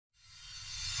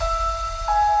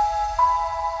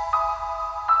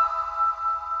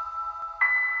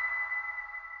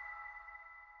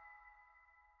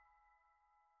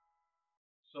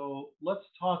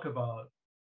talk about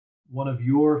one of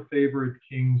your favorite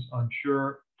kings, I'm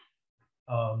sure,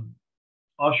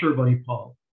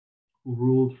 Ashurbanipal, who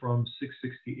ruled from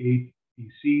 668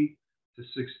 BC to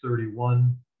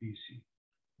 631 BC,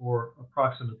 or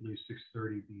approximately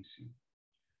 630 BC.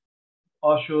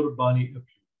 Ashurbanipal,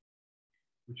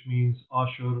 which means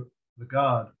Ashur, the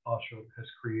god Ashur, has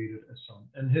created a son.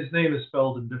 And his name is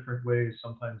spelled in different ways.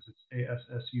 Sometimes it's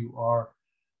Assur,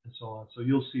 and so on. So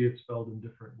you'll see it spelled in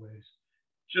different ways.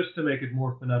 Just to make it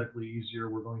more phonetically easier,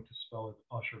 we're going to spell it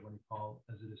Ashurbanipal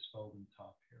as it is spelled in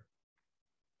top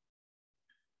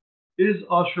here. Is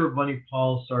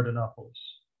Ashurbanipal Sardanapalus,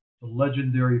 the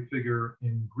legendary figure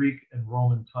in Greek and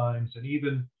Roman times, and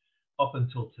even up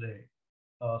until today?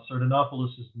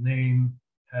 Sardanapalus' name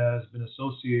has been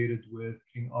associated with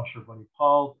King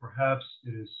Ashurbanipal. Perhaps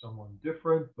it is someone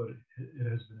different, but it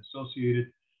has been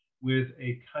associated with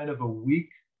a kind of a weak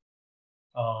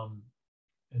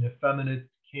and effeminate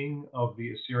king of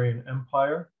the Assyrian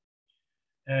Empire.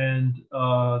 And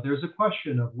there's a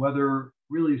question of whether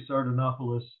really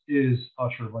Sardanapalus is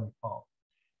Ashurbanipal.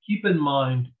 Keep in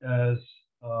mind, as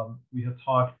we have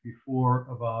talked before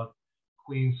about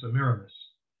Queen Semiramis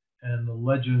and the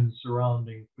legends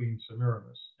surrounding Queen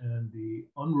Semiramis and the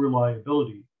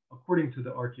unreliability, according to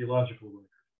the archaeological record,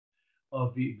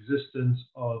 of the existence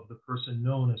of the person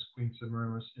known as Queen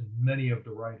Semiramis in many of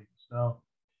the writings. Now,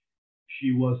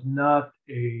 she was not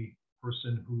a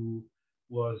person who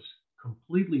was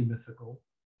completely mythical.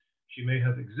 She may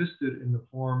have existed in the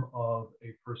form of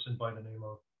a person by the name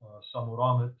of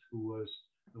Samuramet, who was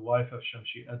the wife of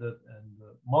Shamshi-Adad and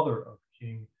the mother of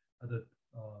King Adad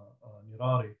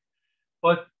Nirari.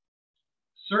 But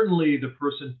certainly the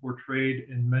person portrayed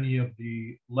in many of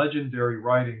the legendary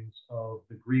writings of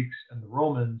the Greeks and the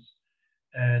Romans,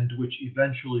 and which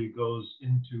eventually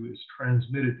is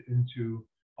transmitted into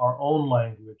our own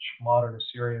language, modern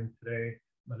Assyrian today,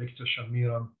 Malikta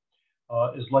Shamiram,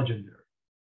 is legendary.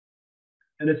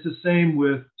 And it's the same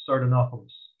with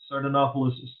Sardanapalus.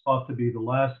 Sardanapalus is thought to be the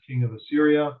last king of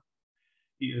Assyria.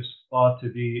 He is thought to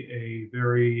be a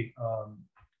very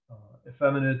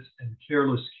effeminate and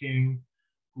careless king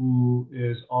who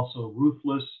is also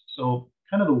ruthless. So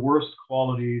kind of the worst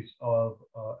qualities of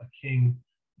a king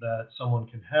that someone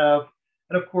can have.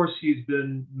 And of course, he's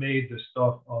been made the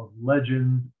stuff of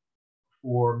legend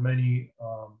for many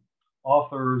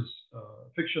authors,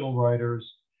 fictional writers,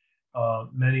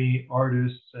 many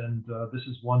artists. And this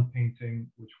is one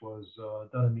painting which was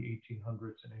done in the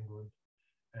 1800s in England.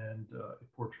 And it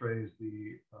portrays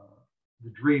the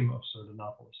dream of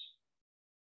Sardanapalus.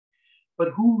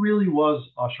 But who really was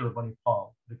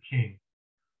Ashurbanipal, the king?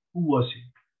 Who was he?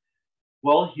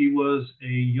 Well, he was a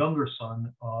younger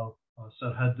son of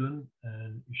Esarhaddon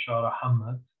and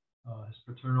Esarhaddon. His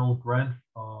paternal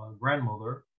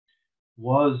grandmother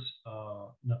was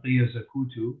Naqiya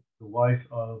Zakutu, the wife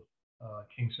of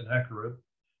King Sennacherib,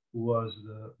 who was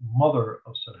the mother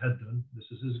of Esarhaddon.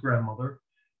 This is his grandmother,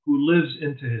 who lives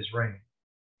into his reign.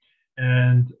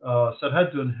 And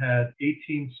Esarhaddon had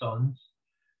 18 sons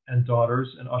and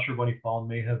daughters, and Ashurbanipal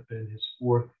may have been his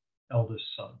fourth eldest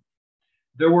son.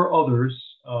 There were others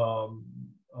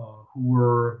who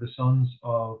were the sons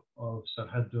of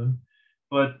Esarhaddon,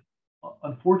 but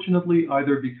unfortunately,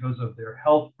 either because of their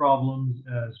health problems,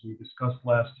 as we discussed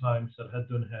last time,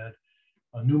 Esarhaddon had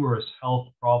numerous health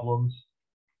problems.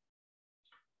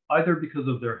 Either because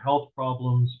of their health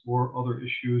problems or other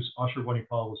issues,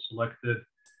 Ashurbanipal was selected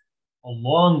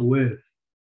along with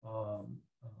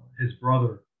his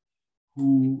brother,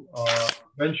 who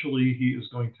eventually he is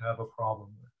going to have a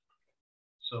problem with.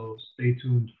 So stay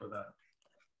tuned for that.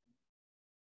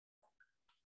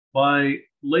 By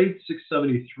late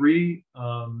 673,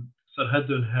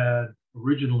 Esarhaddon had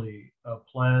originally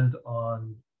planned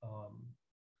on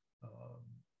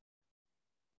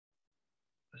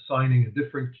assigning a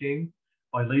different king.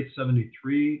 By late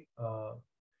 73,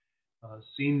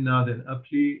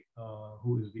 Sin-nadin-apli,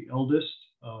 who is the eldest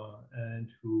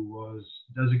and who was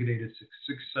designated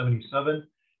 677,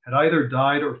 had either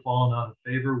died or fallen out of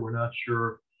favor. We're not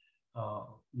sure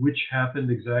which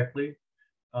happened exactly.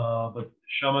 But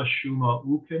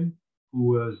Shamash-shum-ukin, who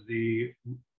was the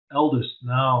eldest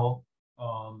now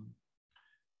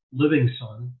living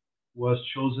son, was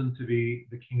chosen to be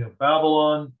the king of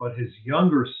Babylon, but his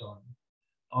younger son,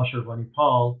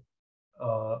 Ashurbanipal,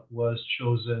 was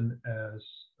chosen as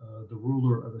the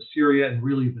ruler of Assyria and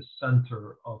really the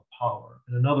center of power.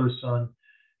 And another son,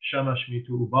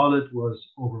 Shamash-shum-ukin, was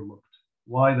overlooked.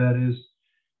 Why that is,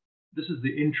 this is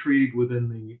the intrigue within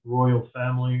the royal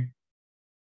family.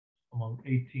 Among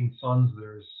 18 sons,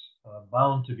 there's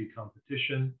bound to be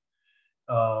competition.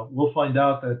 We'll find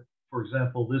out that for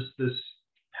example, this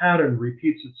pattern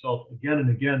repeats itself again and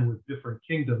again with different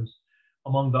kingdoms.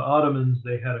 Among the Ottomans,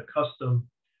 they had a custom.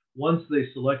 Once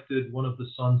they selected one of the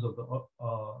sons of the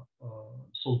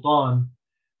Sultan,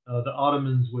 the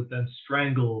Ottomans would then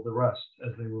strangle the rest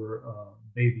as they were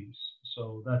babies.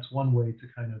 So that's one way to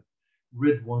kind of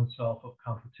rid oneself of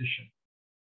competition.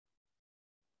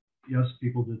 Yes,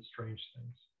 people did strange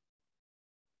things.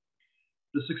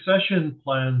 The succession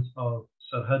plans of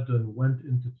Esarhaddon went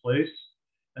into place.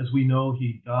 As we know,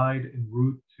 he died en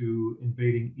route to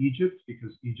invading Egypt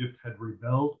because Egypt had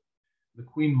rebelled. The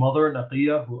queen mother,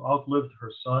 Nubia, who outlived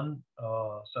her son,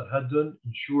 Esarhaddon,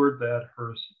 ensured that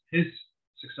his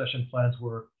succession plans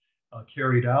were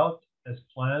carried out as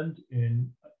planned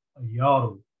in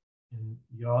Yaru,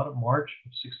 March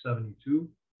of 672.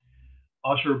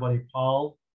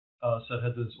 Ashurbanipal,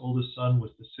 Esarhaddon's oldest son,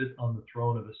 was to sit on the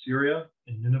throne of Assyria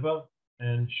in Nineveh,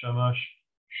 and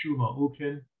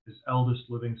Shamash-shum-ukin, his eldest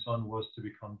living son, was to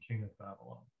become king of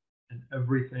Babylon. And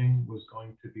everything was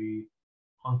going to be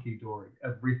hunky-dory.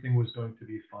 Everything was going to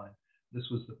be fine. This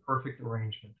was the perfect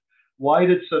arrangement. Why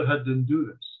did Esarhaddon do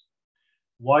this?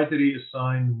 Why did he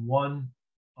assign one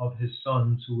of his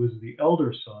sons, who was the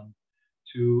elder son,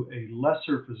 to a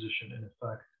lesser position, in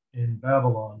effect, in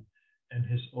Babylon, and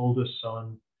his oldest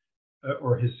son,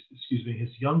 his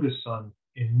youngest son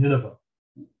in Nineveh,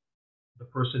 the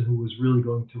person who was really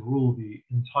going to rule the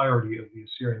entirety of the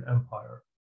Assyrian Empire,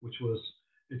 which was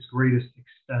its greatest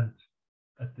extent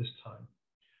at this time?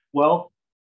 Well,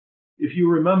 if you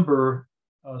remember,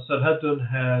 Esarhaddon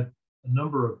had a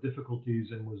number of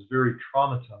difficulties and was very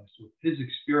traumatized with his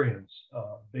experience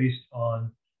based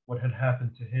on what had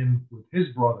happened to him with his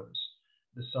brothers,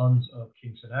 the sons of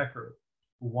King Sennacherib,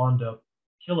 who wound up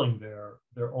killing their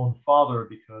own father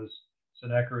because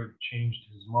Sennacherib changed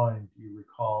his mind. You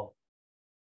recall,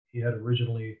 he had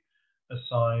originally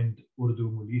assigned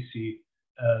Urdu-Mulisi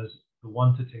as the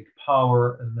one to take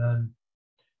power, and then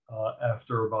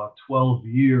after about 12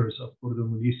 years of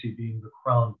Urdu-Mulisi being the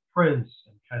crown prince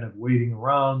and kind of waiting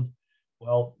around,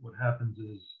 well, what happens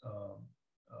is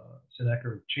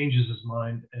Sennacherib changes his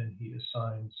mind and he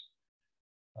assigns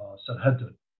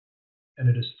Esarhaddon. And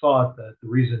it is thought that the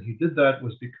reason he did that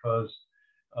was because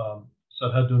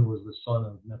Esarhaddon was the son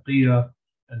of Nubia,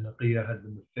 and Nubia had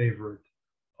been the favorite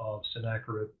of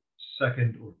Sennacherib's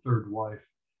second or third wife,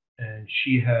 and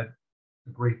she had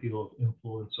a great deal of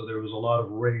influence. So there was a lot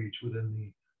of rage within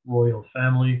the royal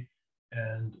family,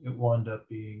 and it wound up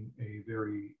being a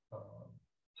very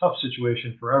tough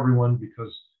situation for everyone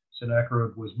because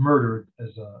Sennacherib was murdered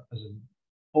as an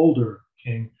older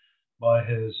king by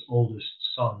his oldest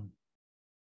son,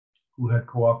 who had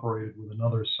cooperated with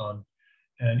another son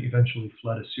and eventually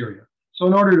fled Assyria. So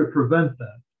in order to prevent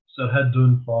that,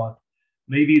 Esarhaddon thought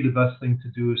maybe the best thing to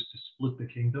do is to split the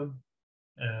kingdom,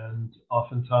 and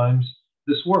oftentimes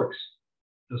this works.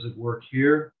 Does it work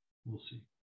here? We'll see.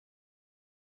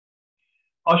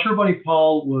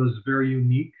 Ashurbanipal was very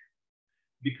unique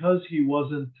because he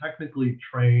wasn't technically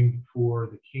trained for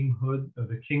the kingship.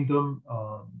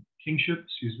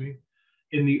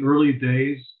 In the early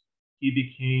days, he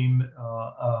became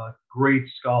a great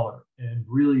scholar and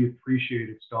really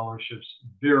appreciated scholarship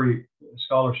very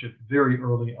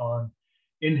early on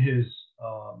in his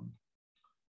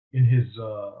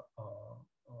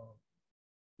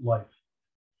life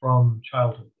from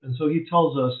childhood. And so he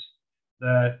tells us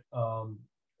that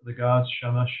the gods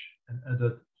Shamash and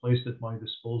Edet placed at my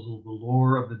disposal the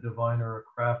lore of the diviner, a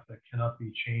craft that cannot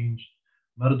be changed.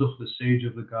 Marduk, the sage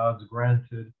of the gods,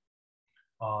 granted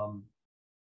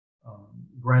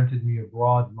me a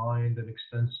broad mind and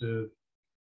extensive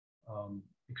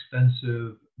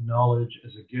knowledge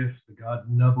as a gift. The god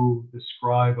Nabu, the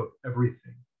scribe of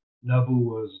everything. Nabu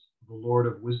was the lord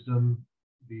of wisdom,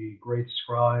 the great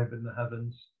scribe in the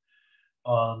heavens,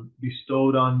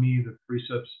 bestowed on me the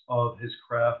precepts of his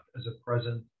craft as a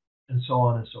present, and so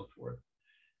on and so forth.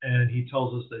 And he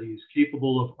tells us that he is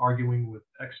capable of arguing with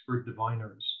expert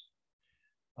diviners.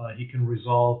 He can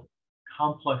resolve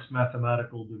complex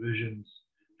mathematical divisions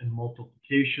and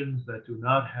multiplications that do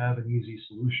not have an easy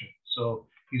solution. So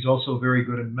he's also very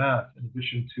good in math, in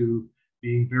addition to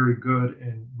being very good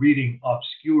in reading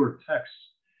obscure texts.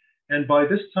 And by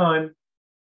this time,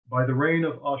 by the reign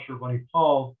of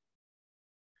Ashurbanipal,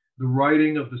 the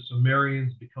writing of the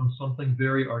Sumerians becomes something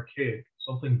very archaic,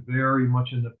 something very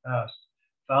much in the past,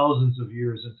 thousands of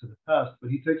years into the past.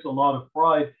 But he takes a lot of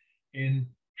pride in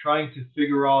trying to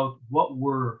figure out what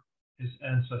were his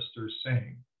ancestors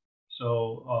saying.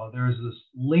 So there's this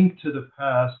link to the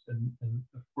past, and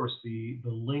of course the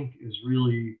link is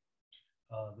really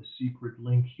the secret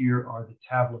link here are the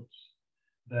tablets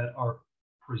that are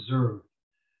preserved.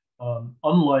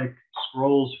 Unlike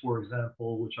scrolls, for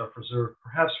example, which are preserved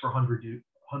perhaps for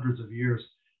hundreds of years,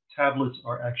 tablets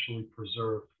are actually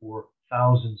preserved for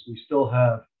thousands. We still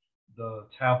have the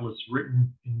tablets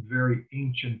written in very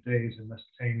ancient days in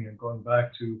Mesopotamia, going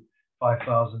back to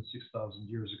 5,000, 6,000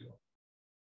 years ago.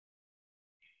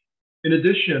 In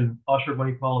addition,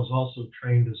 Ashurbanipal is also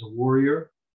trained as a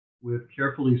warrior with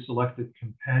carefully selected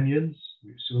companions.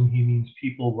 We assume he means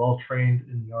people well trained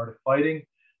in the art of fighting.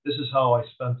 This is how I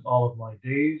spent all of my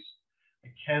days. I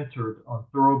cantered on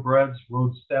thoroughbreds,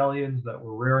 rode stallions that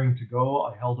were raring to go.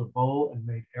 I held a bow and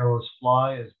made arrows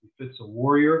fly as befits a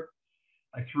warrior.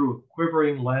 I threw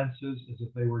quivering lances as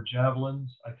if they were javelins.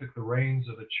 I took the reins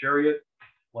of a chariot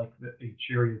like a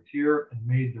charioteer and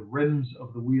made the rims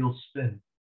of the wheels spin.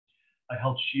 I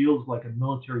held shields like a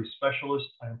military specialist.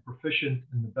 I am proficient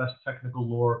in the best technical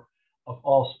lore of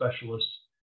all specialists,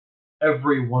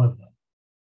 every one of them.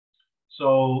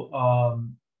 So,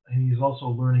 and he's also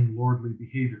learning lordly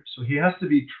behavior. So he has to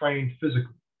be trained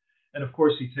physically. And of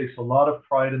course, he takes a lot of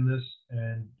pride in this.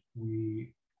 And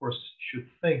we, of course, should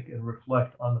think and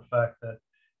reflect on the fact that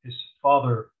his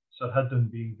father, Esarhaddon,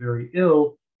 being very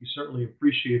ill, he certainly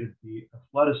appreciated the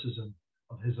athleticism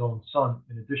of his own son,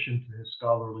 in addition to his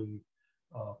scholarly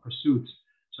pursuits.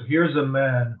 So here's a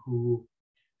man who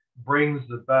brings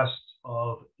the best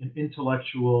of an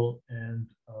intellectual and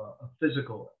a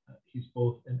physical. He's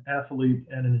both an athlete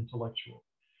and an intellectual.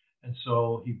 And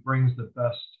so he brings the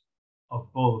best of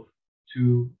both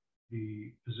to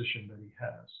the position that he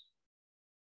has.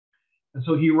 And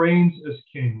so he reigns as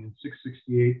king in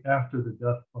 668 after the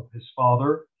death of his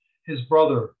father. His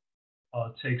brother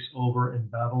takes over in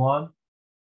Babylon.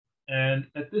 And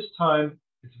at this time,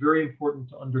 it's very important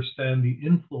to understand the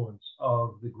influence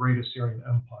of the great Assyrian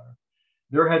Empire.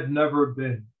 There had never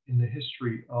been in the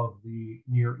history of the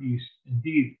Near East,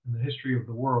 indeed in the history of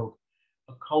the world,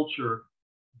 a culture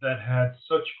that had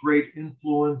such great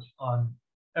influence on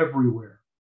everywhere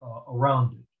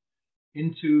around it,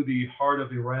 into the heart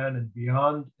of Iran and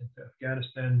beyond, into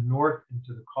Afghanistan, north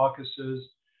into the Caucasus,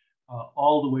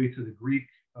 all the way to the Greek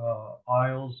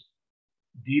Isles,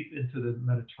 deep into the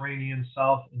Mediterranean,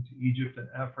 south into Egypt and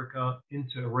Africa,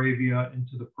 into Arabia,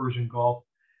 into the Persian Gulf.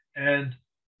 And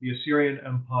the Assyrian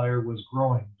Empire was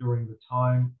growing during the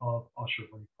time of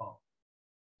Ashurbanipal.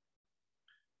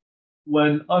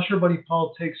 When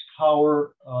Ashurbanipal takes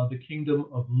power, the kingdom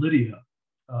of Lydia,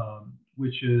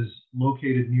 which is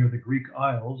located near the Greek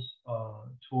Isles,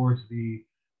 towards the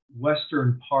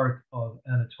western part of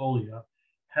Anatolia,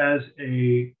 has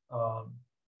a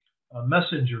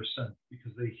messenger sent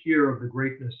because they hear of the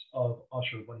greatness of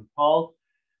Ashurbanipal,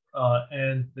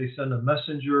 and they send a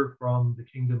messenger from the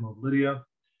kingdom of Lydia.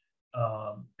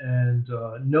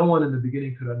 No one in the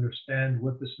beginning could understand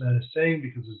what this man is saying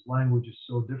because his language is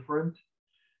so different.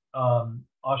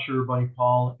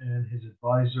 Ashurbanipal and his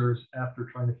advisors, after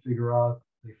trying to figure out,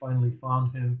 they finally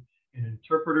found him an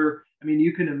interpreter. I mean,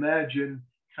 you can imagine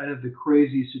kind of the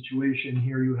crazy situation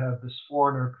here. You have this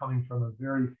foreigner coming from a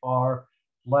very far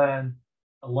land,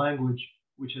 a language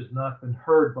which has not been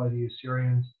heard by the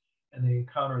Assyrians, and they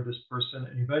encounter this person,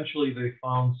 and eventually they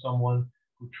found someone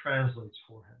who translates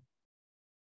for him.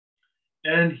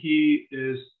 And he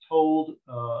is told,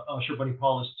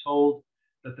 Ashurbanipal is told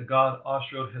that the god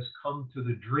Ashur has come to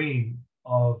the dream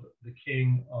of the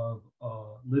king of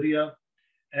Lydia,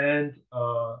 and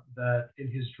that in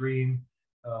his dream,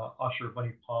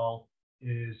 Ashurbanipal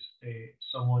is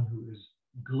someone who is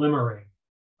glimmering,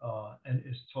 and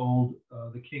is told,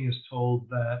 the king is told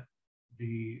that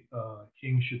the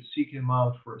king should seek him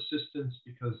out for assistance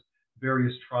because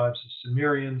various tribes of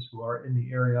Cimmerians who are in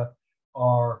the area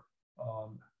are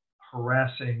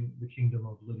harassing the kingdom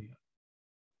of Lydia.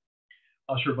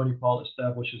 Ashurbanipal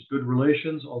establishes good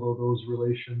relations, although those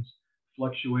relations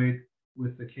fluctuate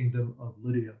with the kingdom of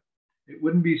Lydia. It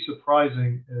wouldn't be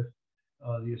surprising if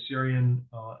the Assyrian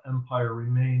Empire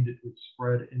remained. It would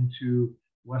spread into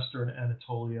Western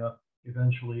Anatolia,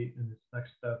 eventually in its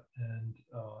next step, and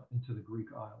into the Greek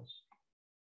Isles.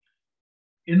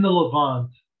 In the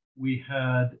Levant, we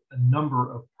had a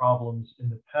number of problems in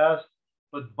the past,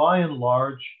 but by and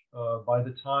large, by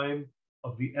the time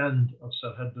of the end of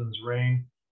Esarhaddon's reign,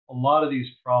 a lot of these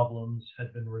problems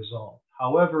had been resolved.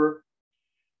 However,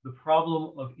 the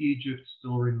problem of Egypt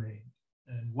still remained.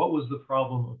 And what was the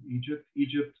problem of Egypt?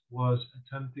 Egypt was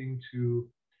attempting to,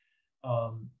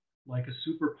 like a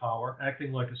superpower,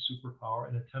 acting like a superpower,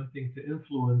 and attempting to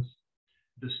influence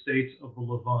the states of the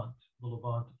Levant. The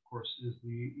Levant, of course, is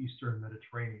the Eastern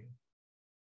Mediterranean.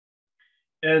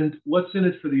 And what's in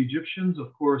it for the Egyptians?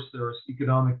 Of course, there are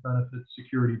economic benefits,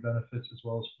 security benefits, as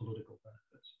well as political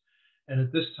benefits. And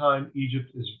at this time,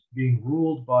 Egypt is being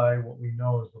ruled by what we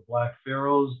know as the Black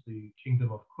Pharaohs. The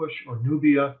Kingdom of Kush or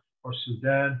Nubia or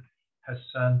Sudan has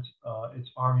sent its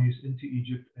armies into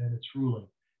Egypt and it's ruling.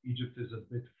 Egypt is a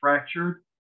bit fractured,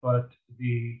 but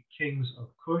the kings of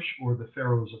Kush or the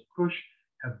pharaohs of Kush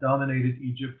have dominated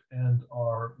Egypt and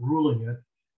are ruling it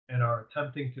and are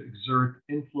attempting to exert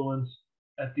influence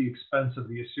at the expense of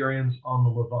the Assyrians on the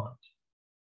Levant.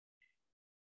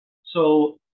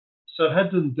 So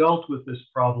Esarhaddon dealt with this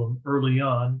problem early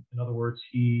on. In other words,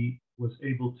 he was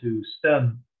able to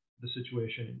stem the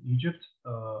situation in Egypt.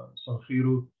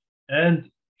 Sankiru and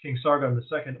King Sargon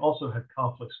II also had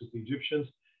conflicts with the Egyptians,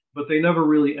 but they never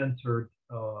really entered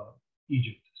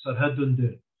Egypt. Esarhaddon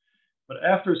did. But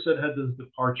after Esarhaddon's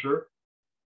departure,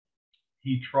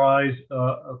 he tries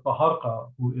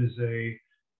Baharqa, who is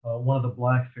one of the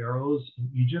black pharaohs in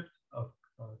Egypt,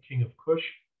 king of Kush,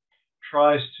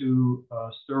 tries to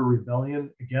stir rebellion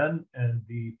again, and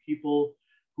the people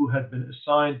who had been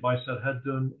assigned by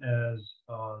Esarhaddon as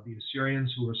the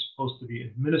Assyrians who were supposed to be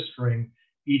administering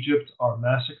Egypt are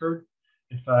massacred.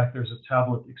 In fact, there's a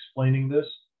tablet explaining this,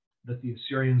 that the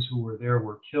Assyrians who were there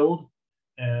were killed,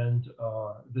 and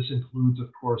this includes, of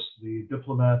course, the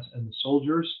diplomats and the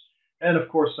soldiers. And of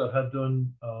course, Esarhaddon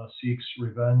seeks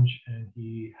revenge, and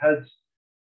he heads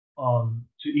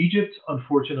to Egypt.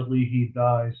 Unfortunately, he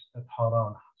dies at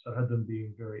Haran, Esarhaddon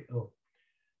being very ill.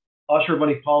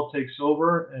 Ashurbanipal takes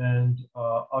over, and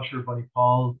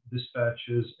Ashurbanipal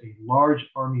dispatches a large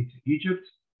army to Egypt.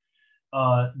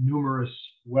 Numerous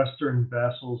Western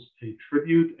vassals pay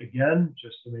tribute, again,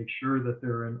 just to make sure that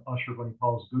they're in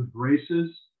Ashurbanipal's good graces.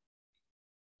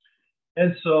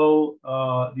 And so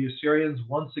the Assyrians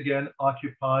once again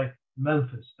occupy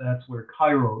Memphis. That's where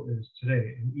Cairo is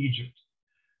today in Egypt.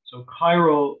 So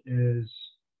Cairo is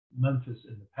Memphis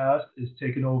in the past, is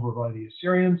taken over by the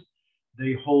Assyrians.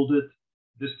 They hold it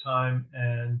this time,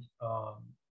 and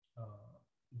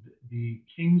the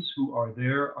kings who are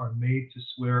there are made to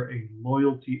swear a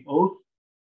loyalty oath.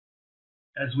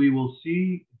 As we will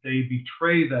see, they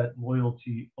betray that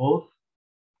loyalty oath.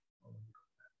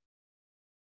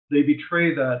 They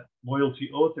betray that loyalty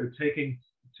oath. They're taken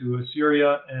to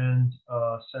Assyria and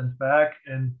sent back.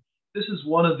 And this is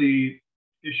one of the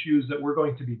issues that we're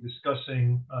going to be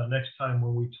discussing next time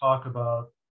when we talk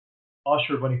about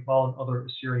Ashurbanipal and other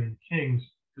Assyrian kings,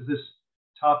 because this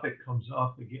topic comes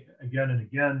up again and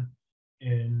again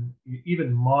in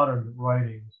even modern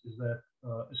writings, is that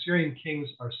Assyrian kings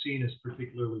are seen as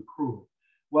particularly cruel.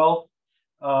 Well,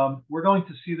 we're going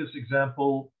to see this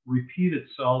example repeat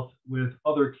itself with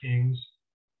other kings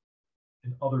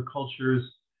in other cultures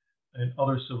and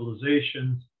other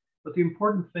civilizations. But the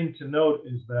important thing to note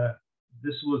is that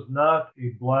this was not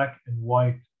a black and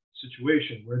white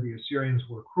situation where the Assyrians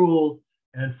were cruel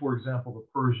and, for example, the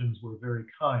Persians were very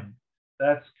kind.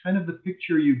 That's kind of the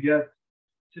picture you get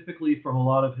typically from a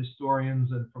lot of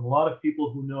historians and from a lot of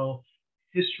people who know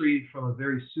history from a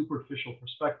very superficial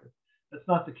perspective. That's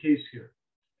not the case here.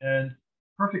 And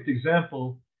perfect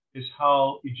example is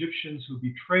how Egyptians who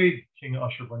betrayed King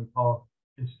Ashurbanipal,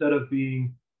 instead of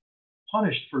being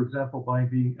punished, for example, by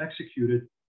being executed,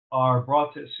 are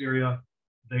brought to Assyria.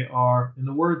 They are, in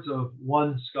the words of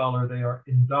one scholar, they are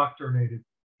indoctrinated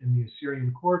in the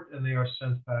Assyrian court, and they are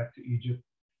sent back to Egypt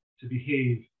to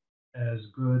behave as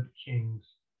good kings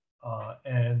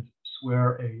and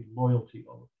swear a loyalty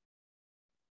oath.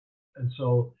 And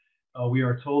so we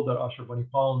are told that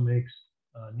Ashurbanipal makes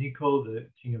Necho, the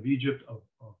king of Egypt, of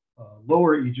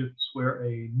Lower Egypt, swear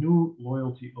a new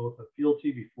loyalty oath of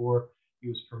fealty before he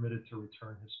was permitted to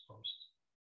return his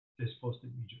post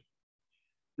in Egypt.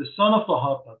 The son of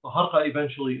Baharqa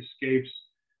eventually escapes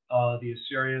the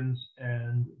Assyrians,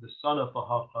 and the son of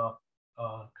Baharqa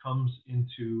comes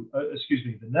into,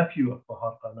 the nephew of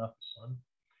Baharqa, not the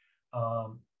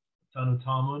son,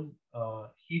 Tanutamun,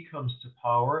 he comes to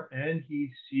power and he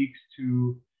seeks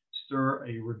to stir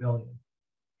a rebellion.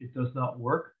 It does not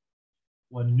work.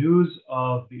 When news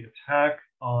of the attack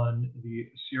on the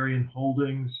Assyrian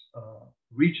holdings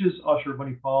reaches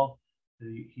Ashurbanipal,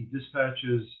 he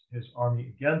dispatches his army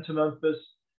again to Memphis,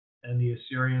 and the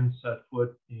Assyrians set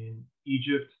foot in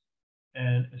Egypt.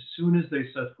 And as soon as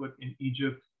they set foot in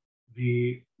Egypt,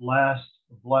 the last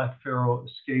black pharaoh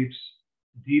escapes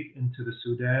deep into the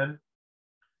Sudan,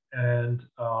 and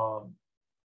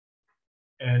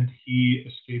he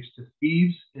escapes to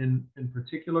Thebes in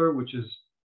particular, which is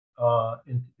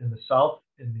in the south,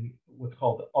 in what's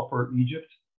called the Upper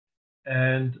Egypt.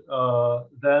 And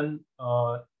then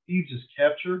Thebes is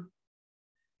captured,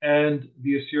 and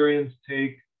the Assyrians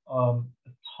take a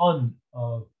ton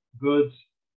of goods,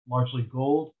 largely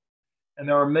gold, And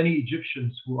there are many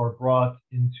Egyptians who are brought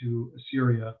into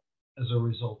Assyria as a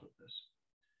result of this.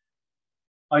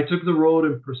 I took the road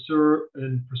in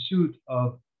pursuit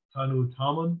of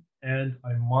Tanu-Tamun, and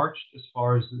I marched as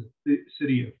far as the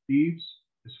city of Thebes,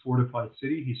 this fortified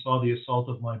city. He saw the assault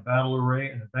of my battle array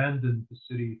and abandoned the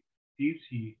city Thebes.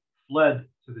 He fled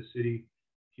to the city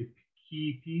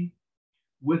Kipi.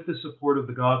 With the support of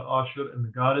the god Ashur and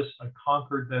the goddess, I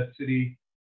conquered that city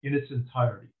in its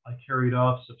entirety. I carried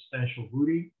off substantial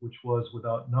booty, which was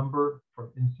without number,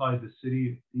 from inside the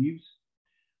city of Thebes.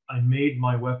 I made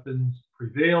my weapons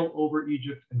prevail over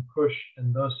Egypt and Cush,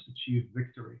 and thus achieved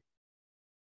victory.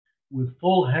 With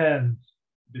full hands,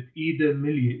 idate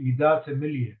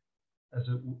milye, as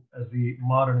the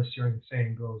modern Assyrian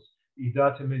saying goes,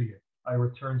 idate milye, I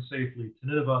returned safely to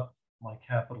Nineveh, my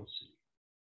capital city.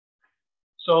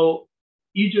 So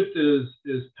Egypt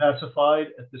is pacified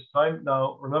at this time.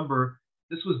 Now, remember,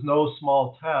 this was no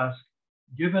small task,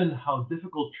 given how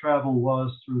difficult travel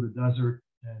was through the desert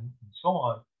and so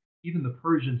on. Even the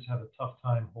Persians had a tough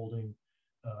time holding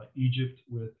Egypt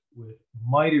with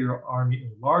larger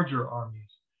armies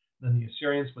than the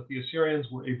Assyrians, but the Assyrians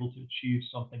were able to achieve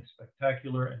something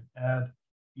spectacular and add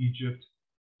Egypt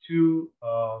to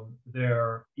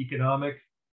their economic,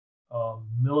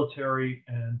 military,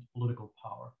 and political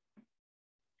power.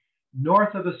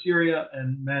 North of Assyria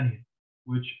and Mannea,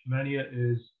 which Mannea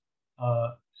is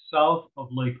south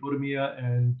of Lake Urmia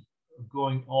and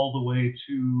going all the way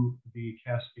to the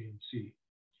Caspian Sea.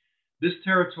 This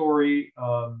territory,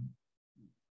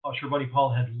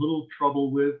 Ashurbanipal had little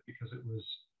trouble with because it was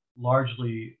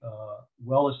largely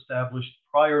well established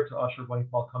prior to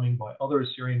Ashurbanipal coming by other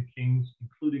Assyrian kings,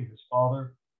 including his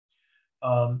father.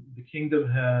 The kingdom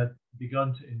had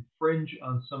begun to infringe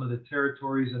on some of the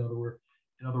territories. In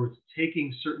other words,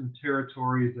 taking certain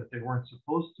territories that they weren't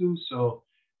supposed to. So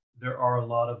there are a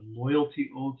lot of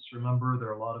loyalty oaths. Remember, there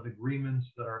are a lot of agreements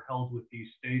that are held with these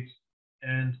states.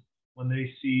 And when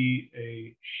they see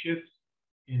a shift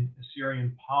in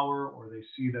Assyrian power, or they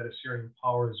see that Assyrian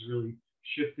power is really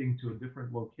shifting to a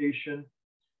different location,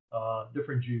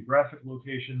 different geographic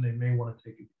location, they may want to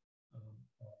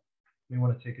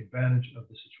take advantage of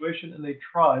the situation, and they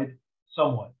tried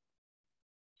somewhat.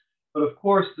 But of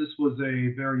course, this was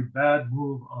a very bad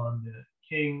move on the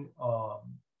king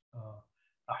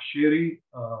Asheri,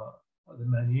 the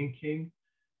Mannean king,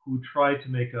 who tried to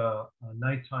make a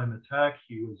nighttime attack.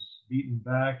 He was beaten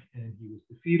back and he was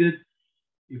defeated.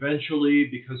 Eventually,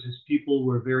 because his people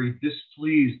were very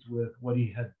displeased with what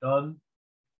he had done,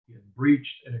 he had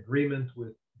breached an agreement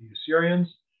with the Assyrians.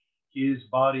 He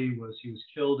was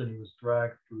killed and he was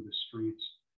dragged through the streets,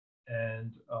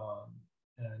 and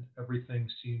everything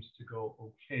seems to go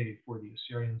okay for the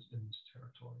Assyrians in this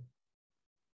territory.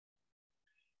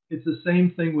 It's the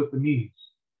same thing with the Medes.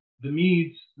 The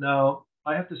Medes, now,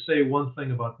 I have to say one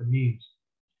thing about the Medes.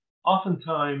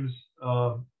 Oftentimes,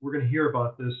 we're going to hear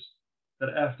about this, that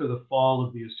after the fall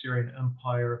of the Assyrian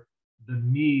Empire, the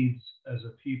Medes as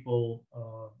a people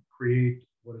create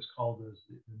what is called as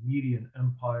the Median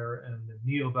Empire, and the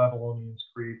Neo-Babylonians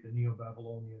create the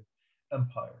Neo-Babylonian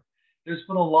Empire. There's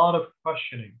been a lot of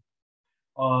questioning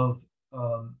of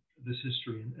this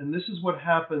history, and this is what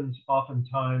happens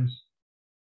oftentimes.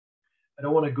 I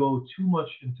don't want to go too much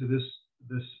into this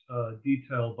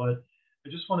detail, but I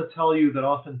just want to tell you that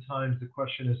oftentimes the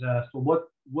question is asked, well,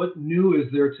 what new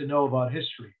is there to know about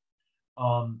history?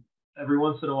 Every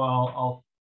once in a while,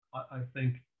 I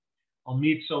think I'll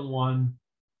meet someone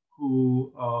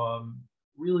who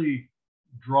really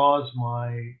draws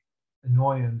my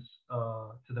annoyance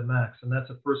to the max, and that's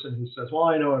a person who says, well,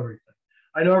 I know everything.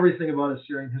 I know everything about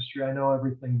Assyrian history. I know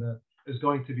everything that is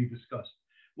going to be discussed.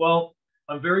 Well,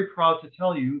 I'm very proud to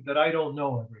tell you that I don't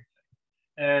know everything.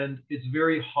 And it's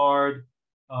very hard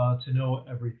to know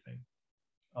everything.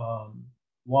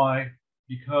 Why?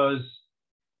 Because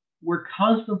we're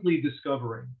constantly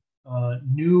discovering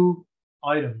new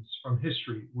items from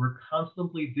history. We're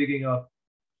constantly digging up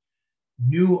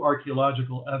new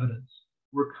archaeological evidence.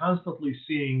 We're constantly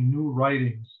seeing new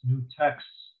writings, new texts,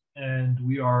 and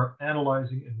we are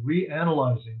analyzing and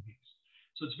reanalyzing these.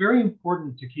 So it's very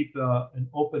important to keep an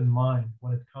open mind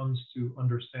when it comes to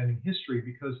understanding history,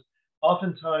 because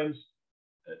oftentimes,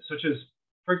 such as,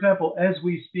 for example, as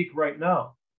we speak right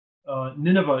now,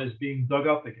 Nineveh is being dug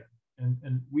up again.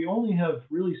 And we only have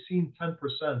really seen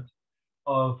 10%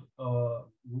 of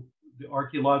the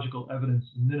archaeological evidence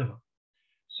in Nineveh.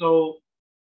 So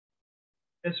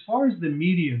as far as the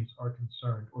Medians are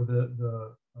concerned, or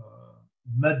the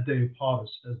Medde Polis,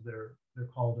 as they're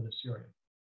called in Assyrian,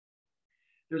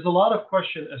 there's a lot of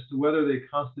question as to whether they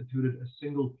constituted a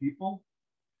single people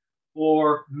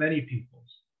or many peoples.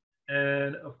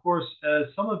 And of course,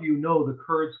 as some of you know, the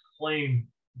Kurds claim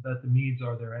that the Medes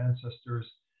are their ancestors.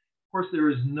 Of course, there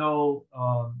is no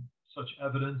such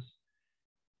evidence.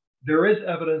 There is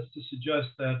evidence to suggest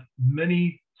that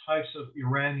many types of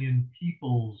Iranian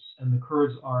peoples, and the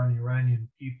Kurds are an Iranian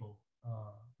people,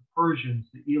 the Persians,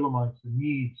 the Elamites, the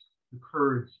Medes, the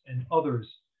Kurds, and others,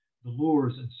 the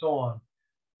Lurs, and so on.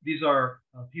 These are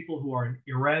people who are an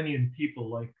Iranian people,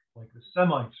 like the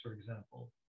Semites, for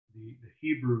example, the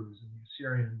Hebrews and the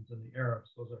Assyrians and the Arabs.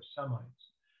 Those are Semites.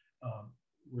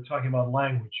 We're talking about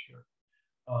language here.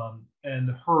 And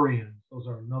the Hurrians, those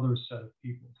are another set of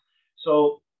people.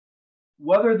 So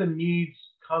whether the Medes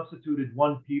constituted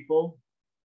one people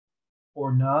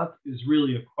or not is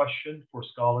really a question for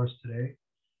scholars today.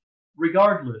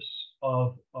 Regardless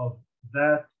of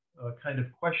that kind of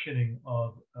questioning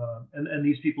of, and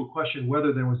these people question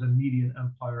whether there was a Median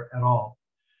empire at all.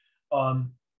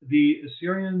 The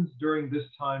Assyrians during this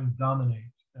time dominate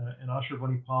in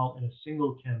Ashurbanipal in a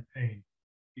single campaign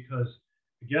because,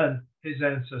 again, his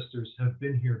ancestors have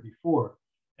been here before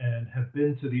and have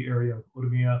been to the area of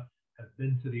Urmia, have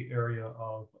been to the area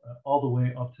of all the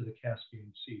way up to the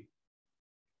Caspian Sea.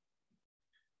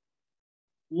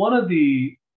 One of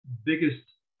the biggest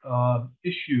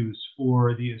issues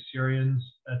for the Assyrians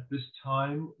at this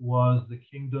time was the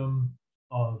kingdom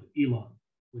of Elam,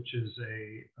 which is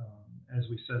as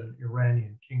we said, an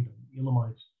Iranian kingdom.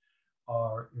 Elamites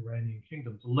are Iranian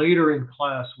kingdoms. Later in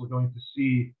class, we're going to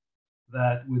see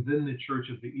that within the Church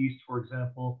of the East, for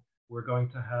example, we're going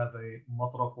to have a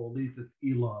Matrapolit of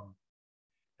Elam.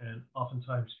 And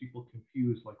oftentimes people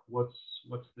confuse, like, what's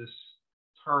this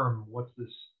term? What's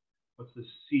this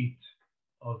seat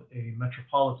of a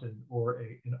metropolitan or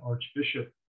an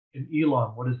archbishop in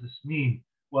Elam? What does this mean?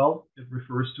 Well, it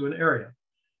refers to an area.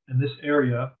 And this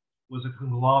area was a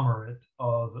conglomerate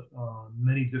of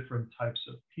many different types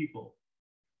of people.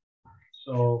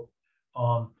 So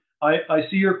I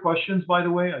see your questions, by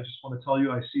the way. I just want to tell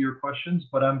you I see your questions,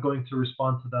 but I'm going to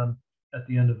respond to them at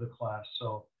the end of the class.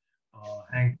 So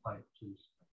hang tight, please.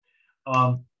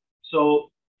 So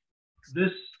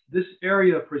this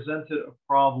area presented a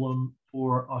problem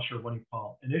for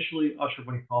Ashurbanipal. Initially,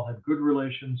 Ashurbanipal had good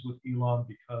relations with Elam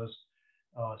because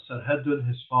Esarhaddon,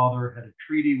 his father, had a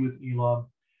treaty with Elam,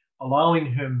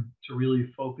 allowing him to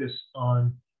really focus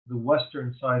on the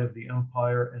western side of the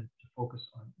empire and to focus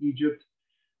on Egypt.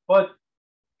 But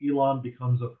Elam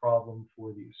becomes a problem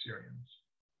for the Assyrians.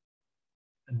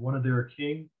 And one of their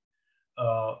king,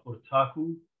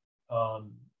 Urtaku,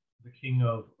 the king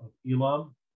of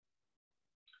Elam,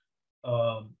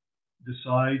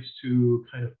 decides to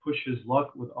kind of push his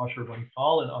luck with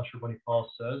Ashurbanipal, and Ashurbanipal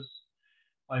says,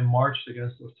 I marched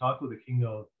against Urtaku, the king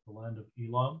of the land of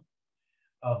Elam,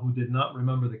 who did not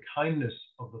remember the kindness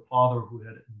of the father who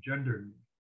had engendered me,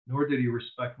 nor did he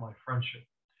respect my friendship.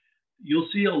 You'll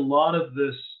see a lot of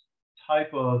this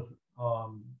type of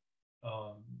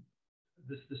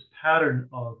this pattern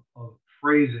of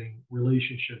phrasing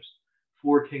relationships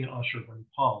for King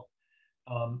Ashurbanipal.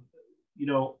 You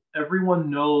know,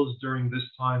 everyone knows during this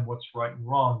time what's right and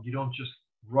wrong. You don't just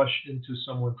rush into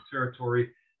someone's territory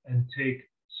and take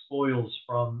spoils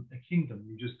from a kingdom.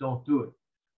 You just don't do it.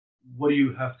 What do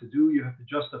you have to do? You have to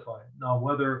justify it. Now,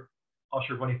 whether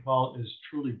Ashurbanipal is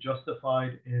truly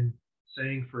justified in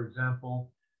saying, for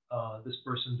example, this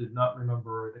person did not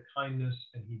remember the kindness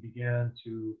and he began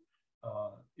to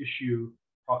issue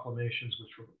proclamations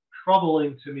which were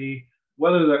troubling to me.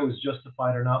 Whether that was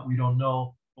justified or not, we don't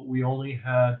know, but we only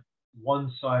had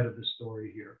one side of the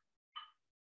story here.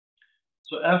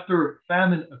 So after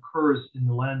famine occurs in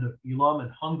the land of Elam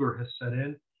and hunger has set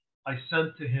in, I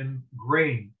sent to him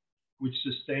grain, which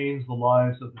sustains the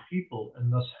lives of the people,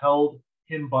 and thus held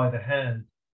him by the hand,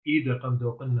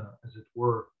 as it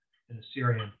were, in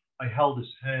Assyrian. I held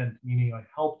his hand, meaning I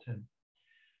helped him.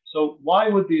 So why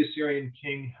would the Assyrian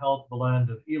king help the land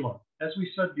of Elam? As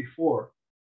we said before,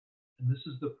 and this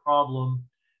is the problem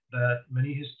that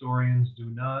many historians do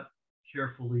not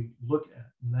carefully look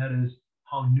at, and that is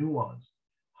how nuanced,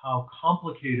 how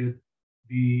complicated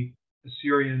the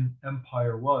Assyrian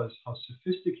Empire was, how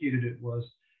sophisticated it was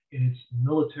in its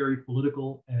military,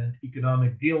 political, and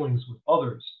economic dealings with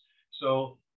others.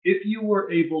 So if you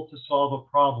were able to solve a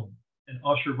problem, and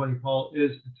Ashurbanipal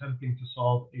is attempting to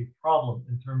solve a problem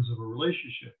in terms of a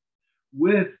relationship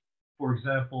with, for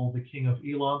example, the king of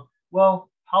Elam, well,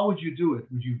 how would you do it?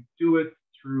 Would you do it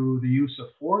through the use of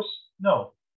force?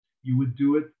 No. You would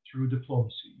do it through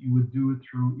diplomacy. You would do it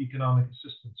through economic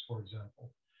assistance, for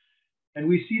example. And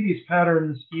we see these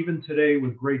patterns even today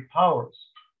with great powers.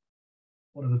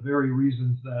 One of the very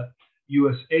reasons that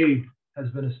U.S. aid has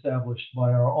been established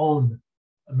by our own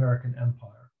American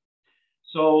empire.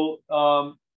 So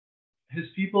his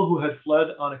people who had fled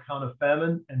on account of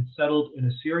famine and settled in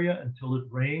Assyria until it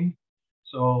rained.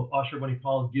 So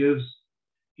Ashurbanipal gives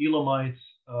Elamites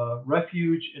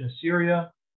refuge in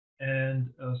Assyria and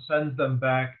sends them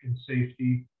back in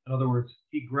safety. In other words,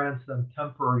 he grants them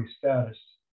temporary status,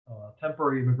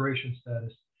 temporary immigration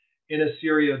status in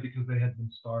Assyria because they had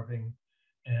been starving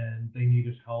and they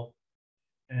needed help.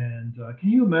 And can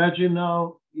you imagine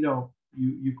now,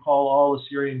 you call all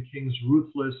Assyrian kings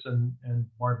ruthless and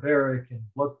barbaric and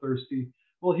bloodthirsty.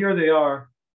 Well, here they are,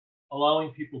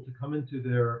 allowing people to come into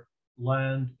their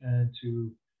land and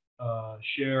to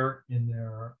share in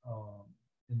their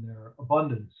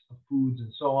abundance of foods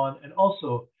and so on, and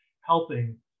also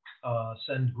helping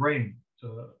send grain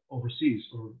to overseas,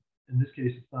 or in this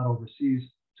case, it's not overseas,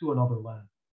 to another land.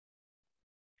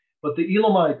 But the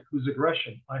Elamite, whose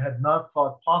aggression I had not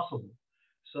thought possible.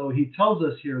 So he tells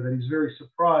us here that he's very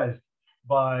surprised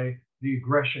by the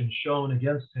aggression shown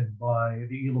against him by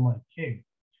the Elamite king,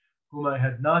 whom I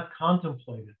had not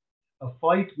contemplated, a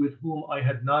fight with whom I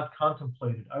had not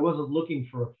contemplated. I wasn't looking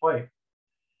for a fight.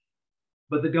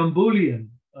 But the Gambulian,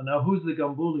 now who's the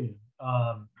Gambulian?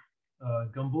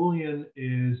 Gambulian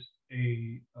is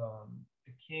a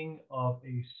king of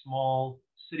a small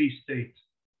city-state,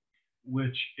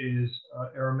 which is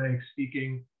Aramaic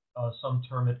speaking. Some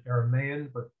term it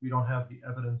Aramaean, but we don't have the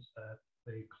evidence that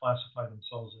they classify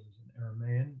themselves as an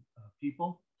Aramaean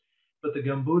people. But the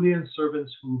Gambulian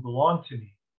servants who belonged to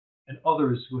me and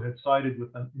others who had sided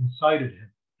with them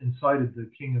incited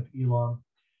the king of Elam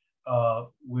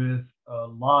with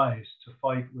lies to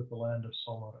fight with the land of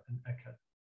Somar and Eked.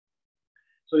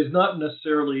 So he's not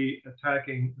necessarily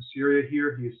attacking Assyria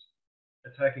here. He's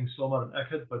attacking Somar and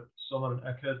Eked, but Somar and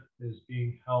Eked is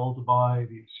being held by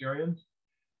the Assyrians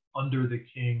under the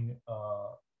king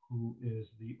who is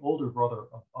the older brother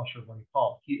of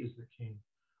Ashurbanipal. He is the king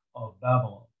of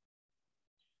Babylon.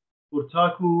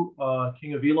 Urtaku,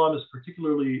 king of Elam, is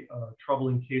particularly a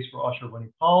troubling case for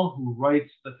Ashurbanipal, who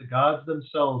writes that the gods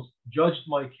themselves judged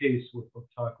my case with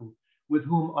Urtaku, with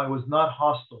whom I was not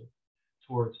hostile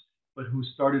towards, but who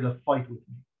started a fight with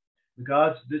me. The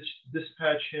gods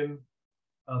dispatch him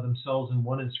themselves in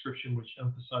one inscription which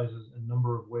emphasizes a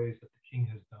number of ways that the king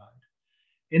has died.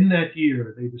 In that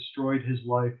year, they destroyed his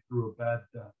life through a bad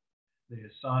death. They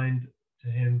assigned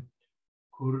to him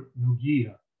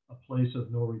Kur-Nugia, a place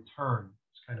of no return.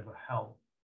 It's kind of a hell.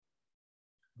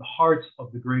 The hearts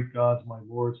of the great gods, my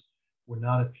lords, were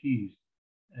not appeased,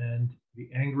 and the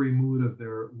angry mood of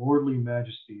their lordly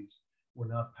majesties were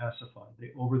not pacified.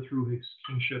 They overthrew his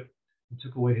kingship and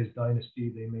took away his dynasty.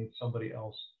 They made somebody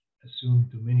else assume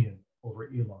dominion over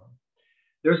Elam.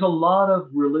 There's a lot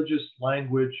of religious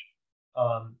language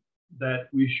that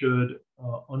we should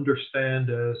understand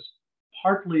as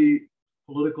partly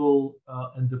political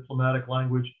and diplomatic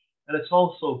language, and it's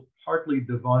also partly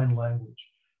divine language,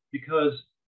 because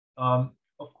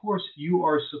of course you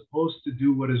are supposed to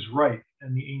do what is right,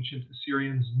 and the ancient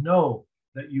Assyrians know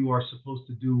that you are supposed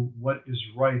to do what is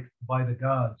right by the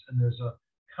gods, and there's a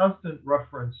constant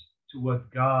reference to what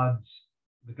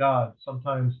the gods,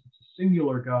 sometimes it's a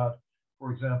singular god,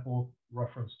 for example,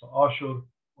 reference to Ashur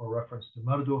or reference to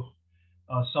Marduk.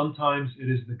 Sometimes it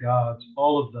is the gods,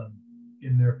 all of them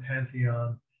in their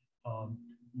pantheon,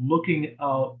 looking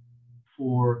out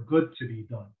for good to be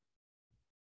done.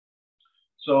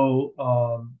 So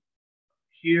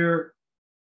here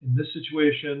in this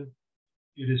situation,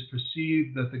 it is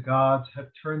perceived that the gods have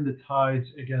turned the tides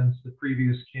against the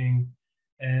previous king,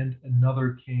 and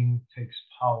another king takes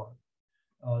power.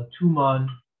 Tuman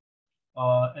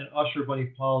and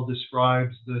Ashurbanipal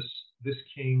describes this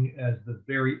king as the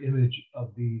very image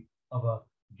of a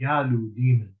Galu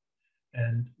demon.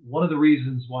 And one of the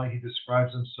reasons why he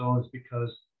describes him so is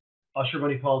because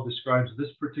Ashurbanipal describes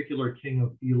this particular king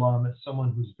of Elam as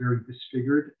someone who's very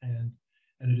disfigured, and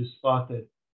it is thought that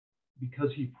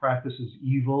because he practices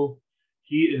evil,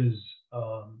 he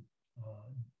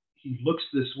looks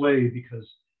this way because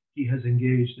he has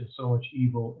engaged in so much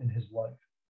evil in his life.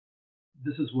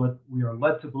 This is what we are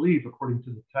led to believe according to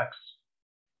the texts.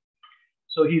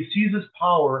 So he seizes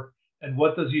power, and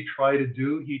what does he try to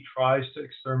do? He tries to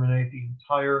exterminate the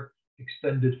entire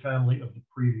extended family of the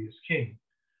previous king.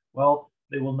 Well,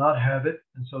 they will not have it,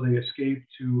 and so they escape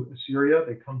to Assyria.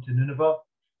 They come to Nineveh,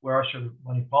 where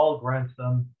Ashurbanipal grants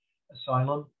them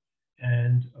asylum.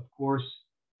 And of course,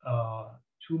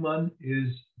 Tuman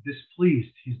is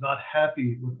displeased. He's not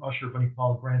happy with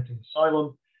Ashurbanipal granting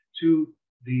asylum to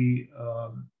the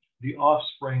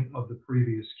offspring of the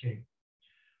previous king.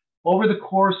 Over the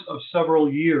course of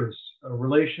several years,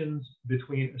 relations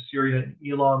between Assyria and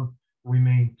Elam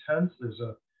remain tense. There's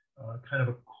a kind of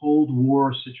a Cold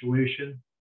War situation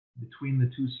between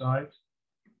the two sides.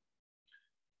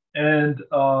 And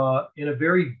in a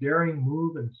very daring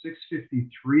move in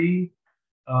 653,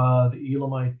 the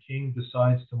Elamite king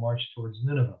decides to march towards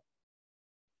Nineveh.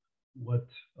 What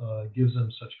gives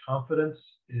him such confidence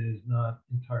is not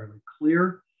entirely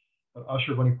clear, but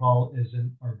Ashurbanipal is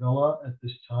in Arbela at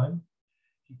this time.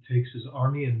 He takes his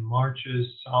army and marches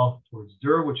south towards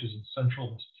Dur, which is in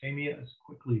central Mesopotamia, as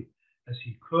quickly as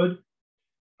he could.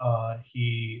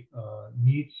 He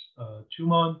meets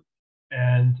Tuman,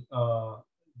 and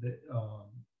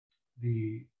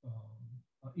the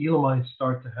Elamites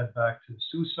start to head back to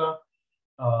Susa,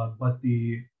 but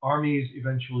the armies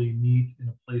eventually meet in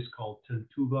a place called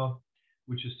Tel-Tuba,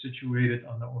 which is situated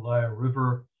on the Orlaya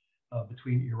River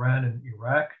between Iran and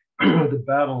Iraq. The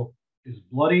battle is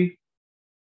bloody,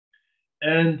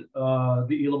 and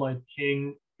the Elamite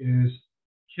king is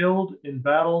killed in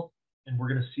battle, and we're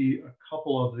going to see a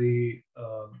couple of the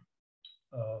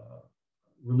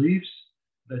reliefs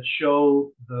that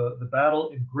show the battle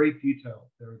in great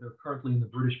detail. They're currently in the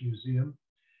British Museum.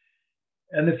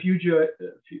 And the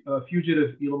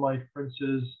fugitive Elamite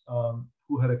princes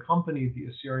who had accompanied the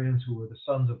Assyrians, who were the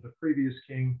sons of the previous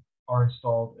king, are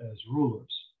installed as rulers.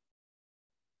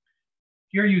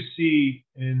 Here you see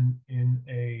in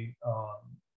a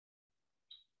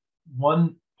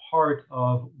one part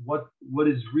of what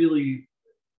is really,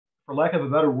 for lack of a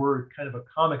better word, kind of a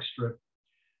comic strip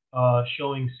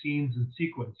showing scenes in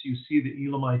sequence. You see the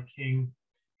Elamite king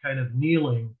kind of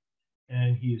kneeling,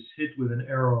 and he is hit with an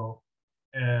arrow.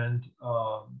 And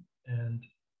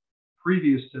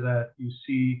previous to that, you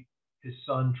see his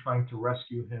son trying to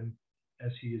rescue him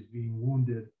as he is being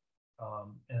wounded,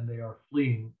 and they are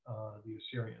fleeing the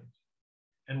Assyrians.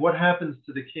 And what happens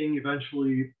to the king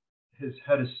eventually? His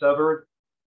head is severed.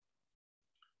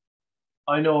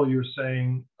 I know you're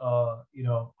saying,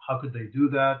 how could they do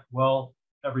that? Well,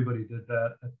 everybody did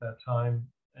that at that time.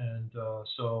 And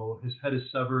so his head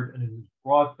is severed, and it is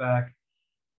brought back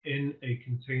in a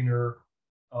container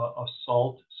of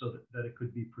salt so that it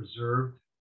could be preserved.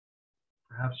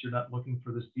 Perhaps you're not looking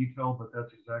for this detail, but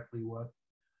that's exactly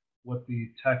what the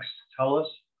texts tell us.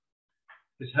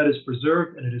 His head is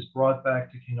preserved, and it is brought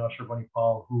back to King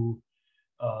Ashurbanipal, who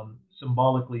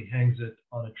symbolically hangs it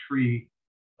on a tree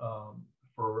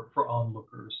for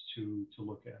onlookers to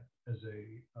look at as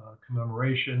a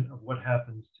commemoration of what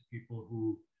happens to people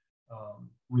who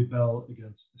rebel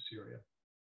against Assyria.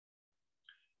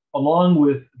 Along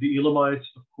with the Elamites,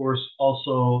 of course,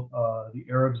 also the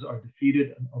Arabs are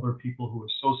defeated, and other people who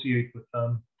associate with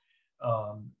them,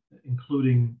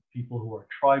 including people who are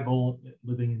tribal,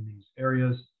 living in these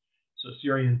areas. So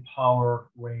Assyrian power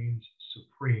reigns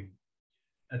supreme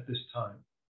at this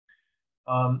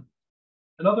time.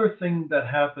 Another thing that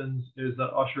happens is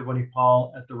that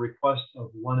Ashurbanipal, at the request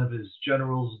of one of his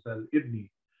generals,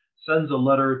 Bel-Ibni, sends a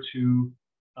letter to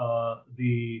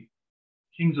the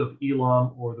kings of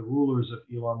Elam, or the rulers of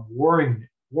Elam, warning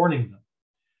them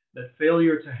that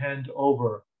failure to hand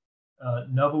over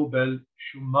Nabu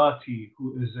Bel-Shumati,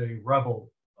 who is a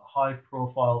rebel, a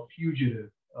high-profile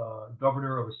fugitive,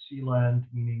 governor of a sea land,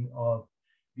 meaning of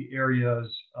the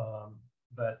areas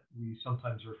that we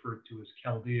sometimes refer to as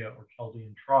Chaldea or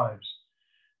Chaldean tribes.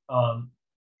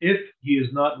 If he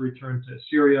is not returned to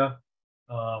Assyria,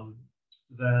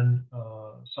 then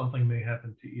something may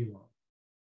happen to Elam.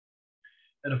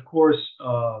 And of course,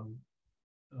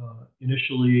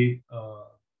 initially,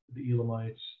 the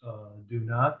Elamites do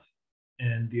not,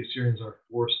 and the Assyrians are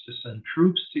forced to send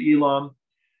troops to Elam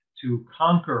to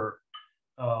conquer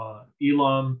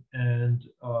Elam, and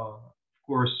of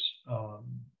course,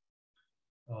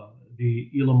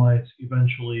 the Elamites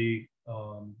eventually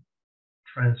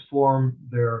transform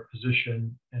their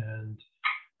position and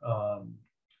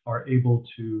are able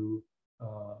to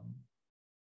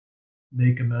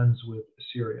make amends with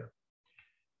Assyria.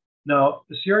 Now,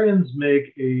 Assyrians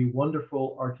make a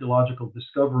wonderful archaeological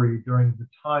discovery during the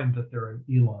time that they're in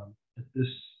Elam, at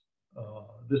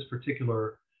this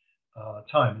particular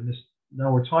time. And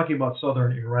now we're talking about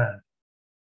southern Iran.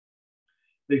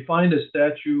 They find a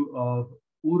statue of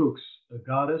Uruk's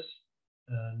goddess,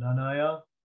 Mannea.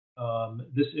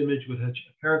 This image would have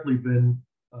apparently been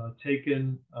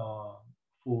taken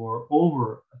for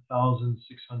over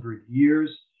 1,600 years,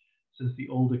 since the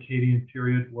old Akkadian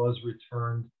period was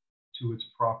returned to its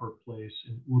proper place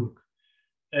in Uruk.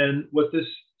 And what this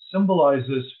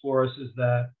symbolizes for us is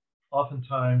that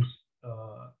oftentimes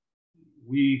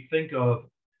we think of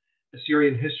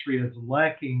Assyrian history as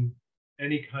lacking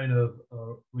any kind of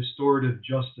restorative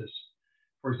justice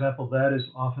For example, that is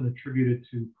often attributed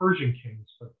to Persian kings,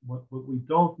 but what we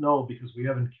don't know, because we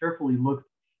haven't carefully looked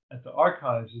at the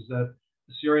archives, is that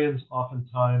Assyrians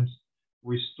oftentimes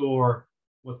restore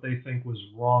what they think was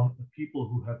wrong, the people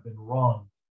who have been wronged.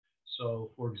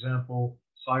 So, for example,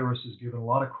 Cyrus is given a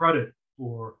lot of credit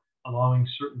for allowing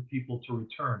certain people to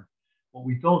return. What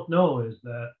we don't know is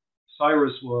that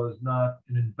Cyrus was not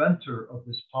an inventor of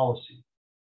this policy.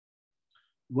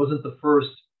 He wasn't the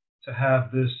first to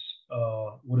have this,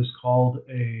 what is called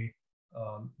the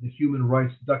Human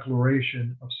Rights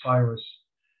Declaration of Cyrus.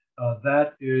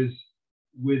 That is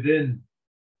within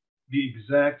the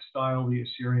exact style the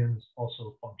Assyrians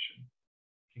also function.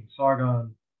 King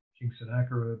Sargon, King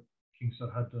Sennacherib, King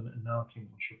Esarhaddon, and now King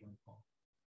Ashurbanipal.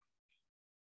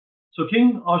 So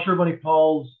King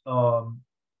Ashurbanipal's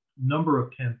number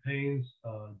of campaigns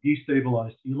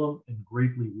destabilized Elam and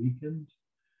greatly weakened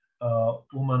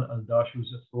Uman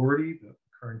al-Dashu's authority, the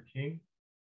current king.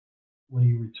 When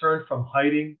he returned from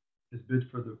hiding, his bid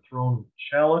for the throne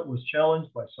was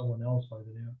challenged by someone else by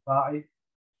the name of Fa'i.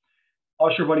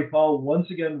 Ashurbanipal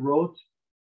once again wrote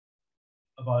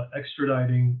about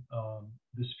extraditing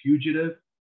this fugitive.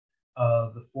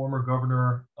 The former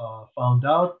governor found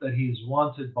out that he is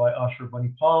wanted by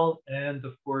Ashurbanipal, and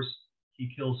of course, he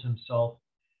kills himself.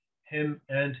 Him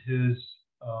and his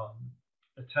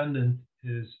attendant,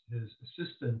 his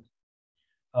assistant,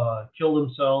 kill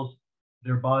themselves.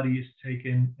 Their body is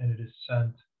taken and it is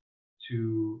sent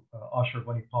to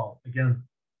Ashurbanipal. Again,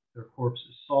 their corpse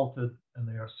is salted and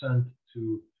they are sent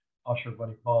to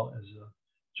Ashurbanipal as a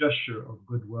gesture of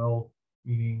goodwill,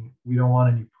 meaning we don't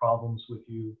want any problems with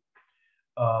you.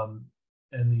 And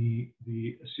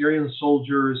the Assyrian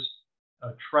soldiers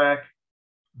track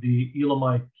the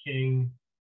Elamite king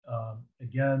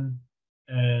again,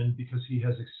 and because he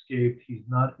has escaped, he's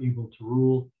not able to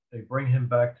rule. They bring him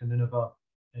back to Nineveh,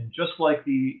 and just like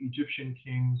the Egyptian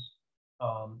kings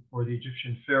or the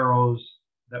Egyptian pharaohs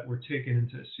that were taken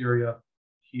into Assyria,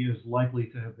 he is likely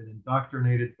to have been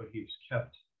indoctrinated, but he is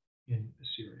kept in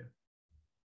Assyria.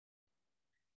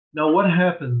 Now, what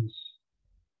happens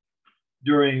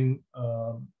during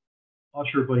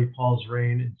Ashurbanipal's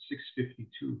reign in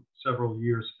 652, several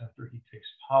years after he takes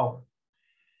power,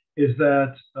 is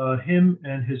that him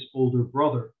and his older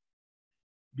brother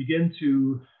begin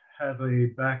to have a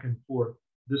back and forth.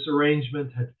 This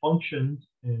arrangement had functioned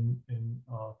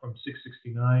from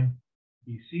 669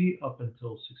 BC up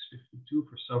until 652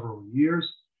 for several years.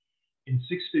 In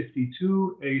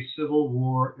 652, a civil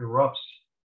war erupts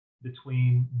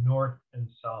between north and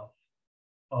south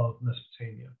of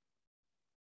Mesopotamia.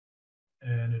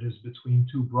 And it is between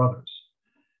two brothers.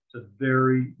 It's a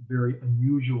very, very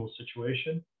unusual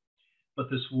situation. But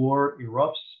this war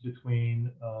erupts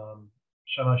between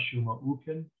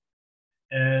Shamash-shum-ukin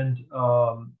and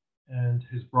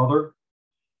his brother.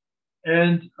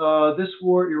 And this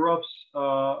war erupts,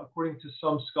 according to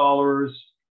some scholars,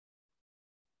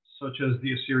 such as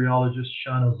the Assyriologist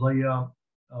Shanaziah,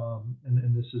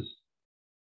 and this is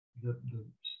the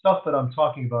stuff that I'm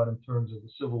talking about in terms of the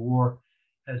Civil War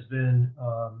has been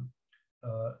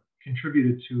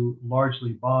contributed to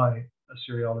largely by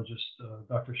Assyriologist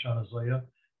Dr. Shanaziah,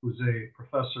 who's a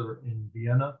professor in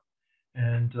Vienna.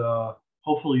 And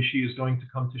hopefully she is going to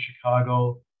come to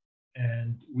Chicago,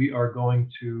 and we are going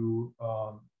to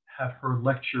have her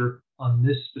lecture on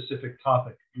this specific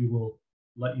topic. We will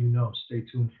let you know. Stay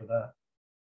tuned for that.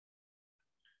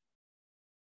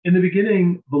 In the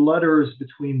beginning, the letters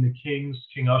between the kings,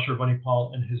 King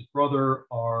Ashurbanipal and his brother,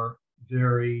 are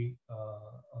very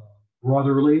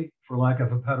brotherly, for lack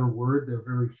of a better word. They're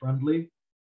very friendly.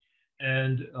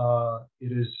 And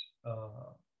it is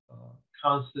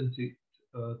constant,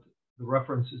 the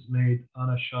reference is made,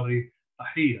 Ana Shari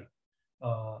Ahia,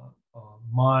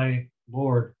 my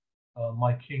lord,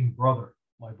 my king brother,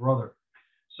 my brother.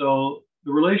 So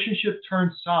the relationship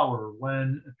turns sour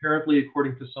when, apparently,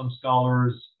 according to some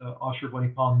scholars,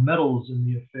 Ashurbanipal meddles in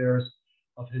the affairs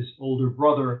of his older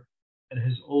brother, and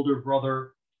his older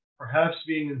brother, perhaps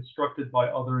being instructed by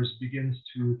others, begins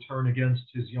to turn against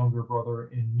his younger brother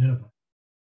in Nineveh.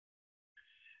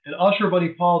 And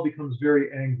Ashurbanipal becomes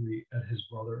very angry at his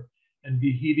brother, and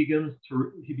he begins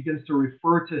to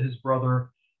refer to his brother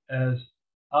as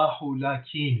Ahula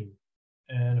Kinu.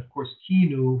 And of course,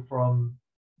 Kinu, from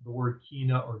the word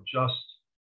kina or just,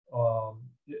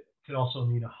 it can also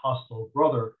mean a hostile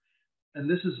brother. And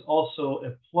this is also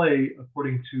a play,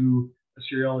 according to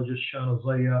Assyriologist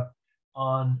Shanaziah,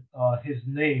 on his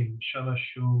name,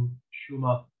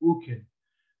 Shamash-shum-ukin,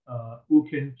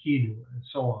 Ukin Kinu, and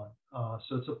so on.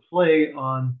 So it's a play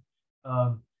on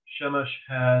Shamash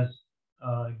has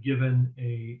given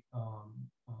a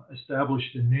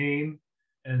established a name.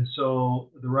 And so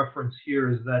the reference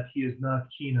here is that he is not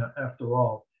Kina after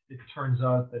all. It turns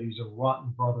out that he's a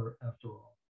rotten brother after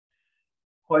all.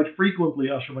 Quite frequently,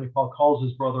 Ashurbanipal calls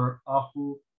his brother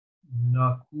Ahu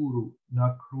Nakru,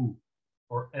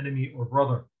 or enemy or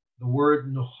brother. The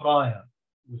word Nukhraya,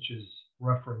 which is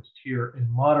referenced here in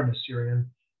modern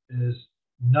Assyrian, is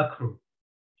Nakru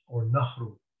or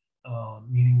Nahru,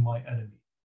 meaning my enemy.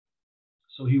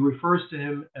 So he refers to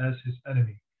him as his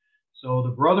enemy. So the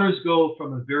brothers go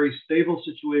from a very stable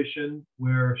situation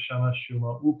where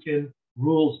Shamash-shum-ukin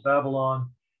rules Babylon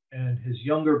and his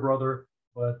younger brother,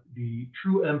 but the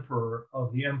true emperor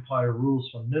of the empire, rules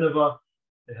from Nineveh.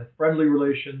 They have friendly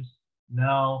relations.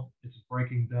 Now it's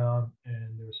breaking down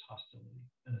and there's hostility,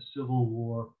 and a civil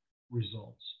war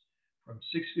results from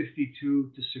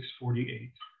 652 to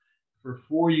 648. For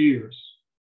 4 years,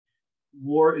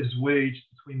 war is waged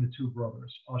between the two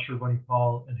brothers,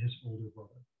 Ashurbanipal and his older brother.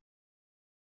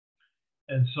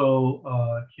 And so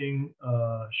King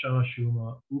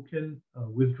Shamash-shum-ukin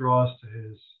withdraws to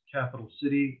his capital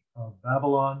city of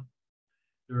Babylon.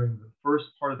 During the first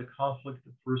part of the conflict,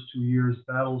 the first 2 years,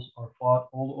 battles are fought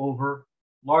all over,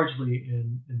 largely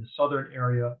in the southern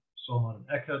area, Soman and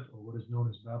Ekkad, or what is known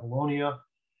as Babylonia,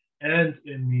 and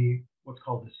in what's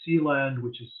called the Sea Land,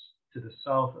 which is to the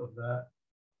south of that.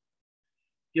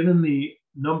 Given the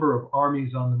number of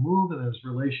armies on the move and those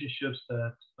relationships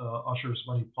that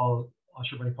Ashurbanipal's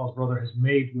brother has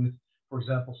made with, for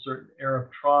example, certain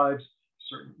Arab tribes,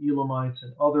 certain Elamites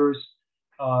and others,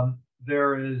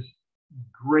 there is a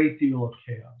great deal of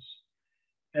chaos.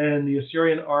 And the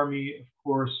Assyrian army, of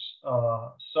course,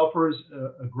 suffers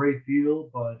a great deal,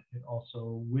 but it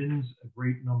also wins a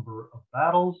great number of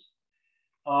battles.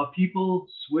 People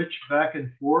switch back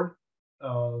and forth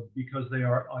because they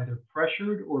are either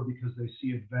pressured or because they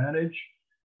see advantage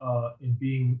in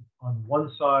being on one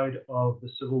side of the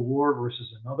civil war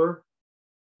versus another.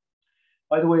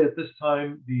 By the way, at this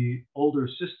time, the older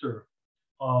sister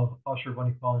of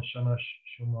Ashurbanipal and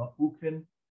Shamash-shum-ukin,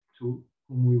 to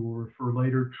whom we will refer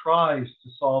later, tries to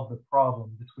solve the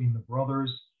problem between the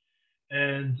brothers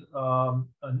and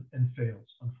fails,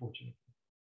 unfortunately.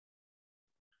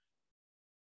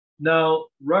 Now,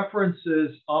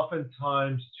 references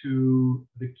oftentimes to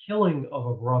the killing of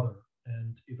a brother,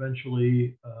 and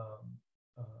eventually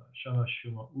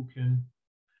Shamash-shum-ukin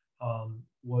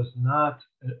was not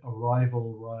a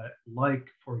rival like,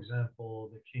 for example,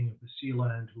 the king of the Sea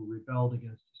Land who rebelled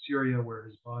against Assyria, where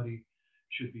his body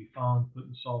should be found, put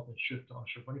in salt, and shipped to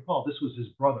Ashurbanipal. This was his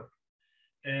brother.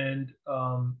 And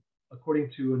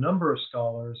according to a number of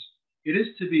scholars, it is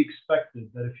to be expected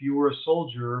that if you were a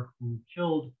soldier who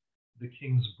killed the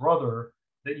king's brother,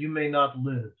 that you may not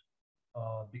live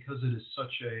because it is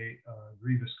such a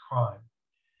grievous crime.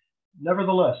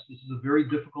 Nevertheless, this is a very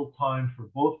difficult time for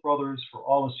both brothers, for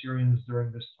all Assyrians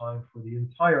during this time, for the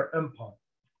entire empire,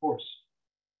 of course.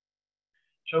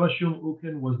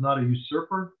 Shamash-shum-ukin was not a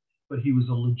usurper, but he was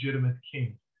a legitimate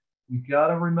king. We got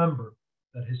to remember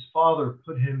that his father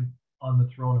put him on the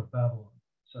throne of Babylon,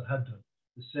 Esarhaddon,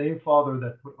 the same father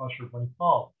that put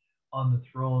Ashurbanipal on the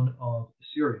throne of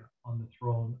Assyria, on the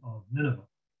throne of Nineveh.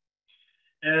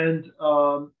 And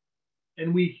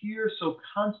we hear so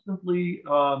constantly,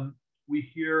 we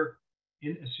hear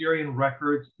in Assyrian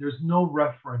records, there's no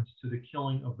reference to the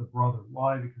killing of the brother.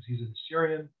 Why? Because he's an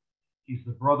Assyrian. He's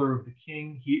the brother of the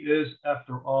king. He is,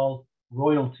 after all,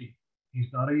 royalty.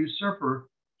 He's not a usurper.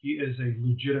 He is a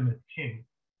legitimate king.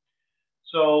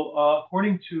 So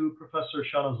according to Professor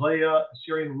Shanazaya,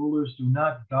 Assyrian rulers do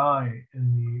not die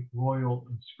in the royal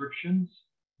inscriptions,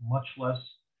 much less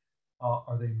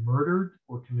are they murdered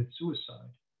or commit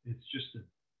suicide. It's just a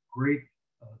great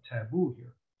taboo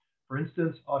here. For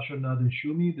instance,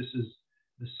 Ashur-nadin-shumi, this is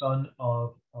the son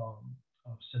of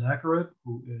Sennacherib,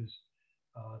 who is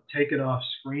taken off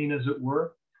screen, as it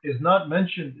were, is not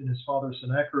mentioned in his father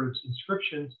Sennacherib's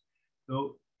inscriptions,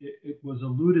 though it was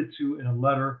alluded to in a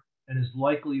letter and is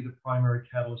likely the primary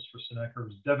catalyst for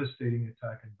Sennacherib's devastating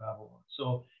attack in Babylon.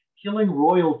 So killing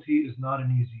royalty is not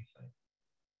an easy thing.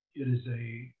 It is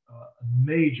a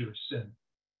major sin.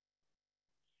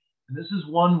 And this is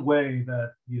one way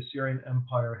that the Assyrian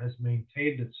Empire has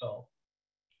maintained itself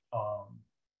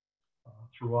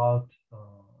throughout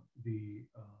the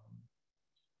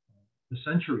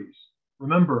centuries.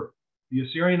 Remember, the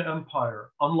Assyrian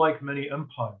Empire, unlike many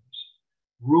empires,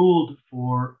 ruled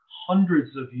for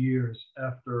hundreds of years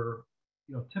after,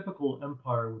 typical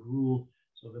empire would rule.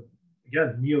 So that,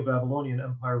 again, the Neo-Babylonian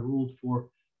Empire ruled for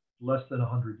less than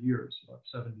 100 years, about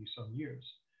 70 some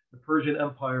years. The Persian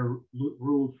Empire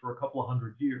ruled for a couple of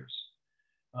hundred years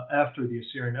after the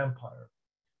Assyrian Empire.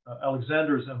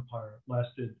 Alexander's empire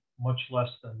lasted much less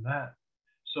than that.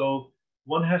 So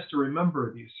one has to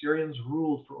remember the Assyrians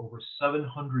ruled for over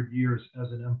 700 years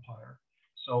as an empire.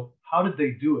 So how did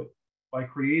they do it? By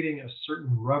creating a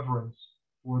certain reverence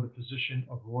for the position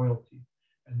of royalty.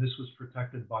 And this was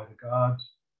protected by the gods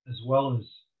as well as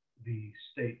the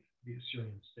state, the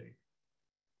Assyrian state.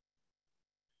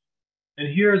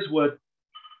 And here's what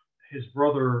his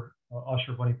brother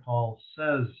Ashurbanipal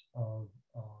says of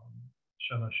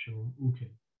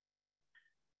Shamash-shum-ukin.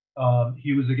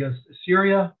 He was against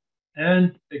Assyria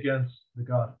and against the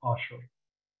god Ashur.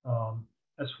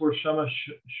 As for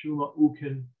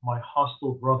Shamash-shum-ukin, my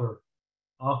hostile brother,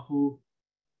 Ahu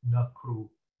Nakru,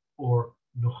 or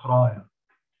Nukhraya,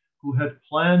 who had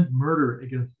planned murder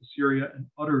against Assyria and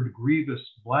uttered grievous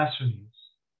blasphemies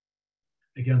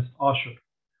against Ashur,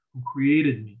 who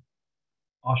created me.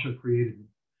 Ashur created me.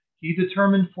 He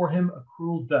determined for him a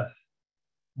cruel death,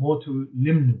 motu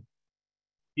limnu.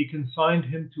 He consigned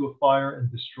him to a fire and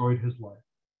destroyed his life.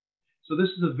 So this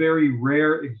is a very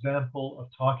rare example of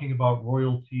talking about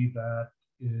royalty that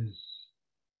is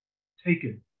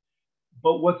taken.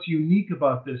 But what's unique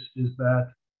about this is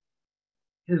that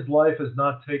his life is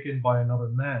not taken by another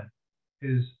man. He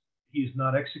is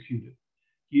not executed.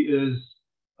 He is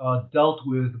dealt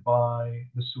with by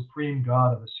the supreme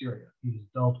god of Assyria. He is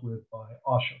dealt with by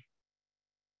Ashur,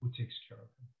 who takes care of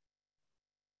him.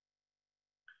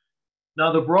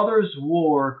 Now, the brothers'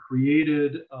 war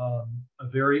created a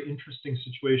very interesting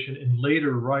situation in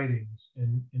later writings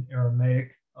in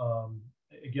Aramaic.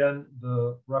 Again,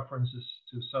 the reference is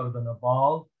to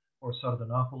Sardanapal or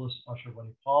Sardanapalus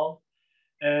Ashurbanipal.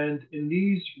 And in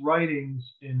these writings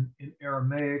in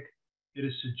Aramaic, it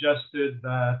is suggested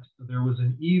that there was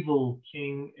an evil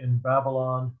king in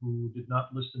Babylon who did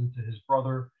not listen to his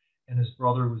brother, and his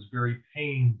brother was very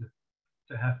pained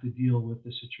to have to deal with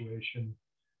the situation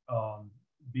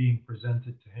being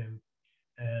presented to him.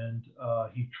 And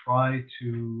he tried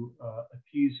to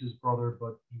appease his brother,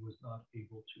 but he was not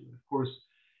able to. Of course,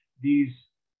 these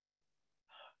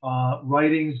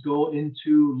writings go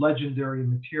into legendary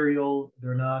material.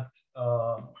 They're not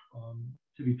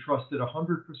to be trusted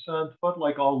 100%, but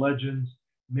like all legends,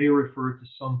 may refer to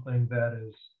something that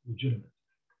is legitimate.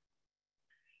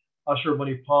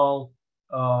 Ashurbanipal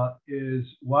is,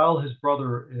 while his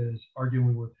brother is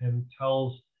arguing with him,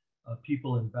 tells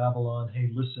people in Babylon, hey,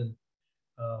 listen,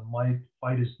 my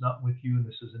fight is not with you, and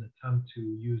this is an attempt to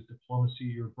use diplomacy.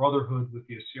 Your brotherhood with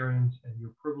the Assyrians and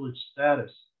your privileged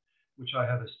status, which I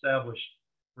have established,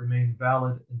 remain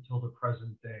valid until the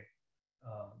present day.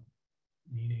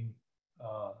 Meaning,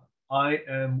 I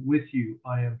am with you,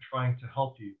 I am trying to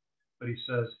help you. But he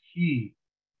says he,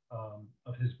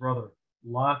 of his brother,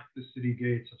 locked the city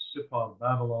gates of Sippah,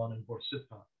 Babylon, and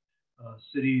Borsippa,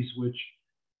 cities which,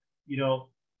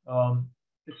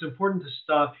 it's important to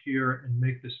stop here and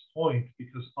make this point,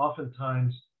 because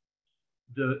oftentimes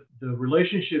the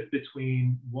relationship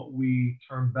between what we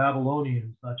term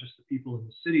Babylonians, not just the people in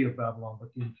the city of Babylon,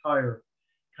 but the entire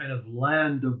kind of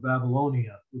land of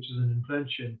Babylonia, which is an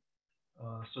invention.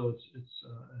 So it's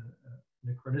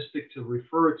anachronistic to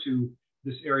refer to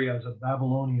this area as a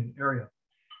Babylonian area.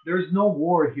 There is no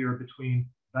war here between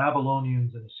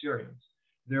Babylonians and Assyrians.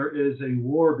 There is a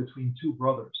war between two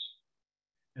brothers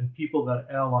and people that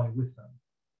ally with them.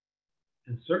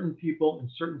 And certain people in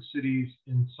certain cities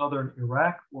in southern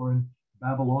Iraq or in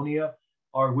Babylonia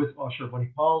are with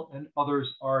Ashurbanipal, and others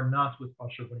are not with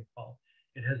Ashurbanipal.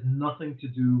 It has nothing to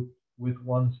do with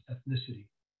one's ethnicity.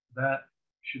 That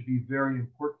should be very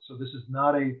important. So this is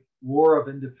not a war of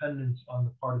independence on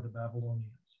the part of the Babylonians.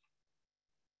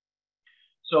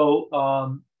 So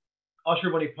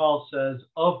Ashurbanipal says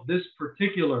of this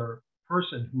particular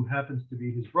person who happens to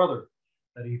be his brother,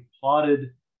 that he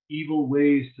plotted evil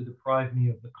ways to deprive me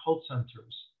of the cult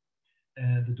centers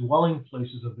and the dwelling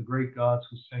places of the great gods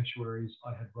whose sanctuaries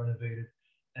I had renovated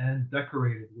and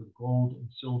decorated with gold and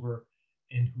silver,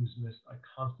 in whose midst I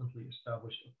constantly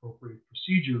established appropriate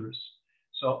procedures.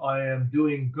 So I am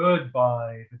doing good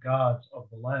by the gods of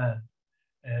the land,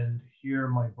 and here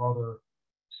my brother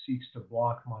seeks to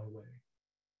block my way.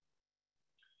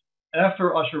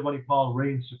 After Ashurbanipal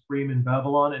reigns supreme in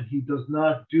Babylon, and he does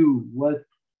not do what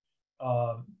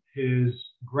his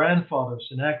grandfather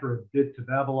Sennacherib did to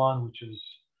Babylon, which is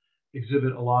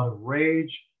exhibit a lot of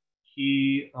rage,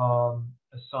 he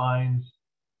assigns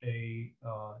a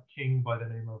king by the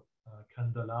name of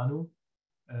Kandalanu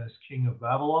as king of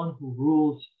Babylon, who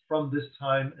rules from this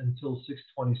time until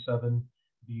 627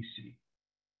 BC.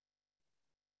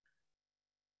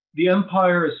 The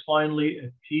empire is finally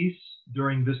at peace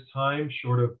during this time,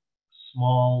 short of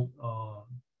small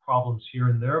problems here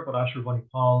and there, but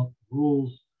Ashurbanipal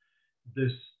rules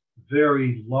this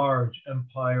very large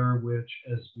empire, which,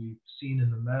 as we've seen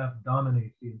in the map,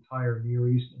 dominates the entire Near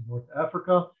East and North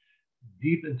Africa,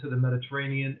 deep into the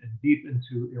Mediterranean and deep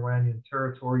into Iranian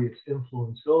territory. Its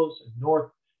influence goes and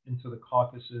north into the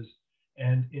Caucasus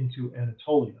and into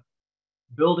Anatolia.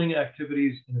 Building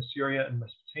activities in Assyria and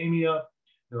Mesopotamia.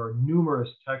 There are numerous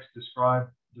texts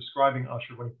describing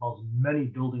Ashurbanipal's many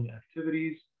building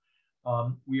activities.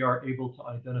 We are able to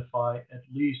identify at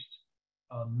least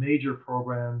major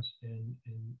programs in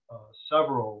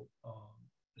several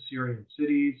Assyrian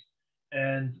cities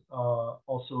and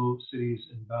also cities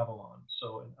in Babylon.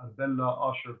 So in Arbela,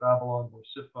 Ashur, Babylon,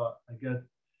 Borsippa, Aged,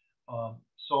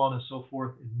 so on and so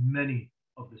forth in many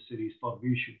of the cities,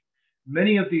 Tarvishu.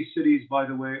 Many of these cities, by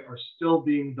the way, are still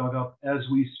being dug up as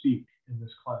we speak in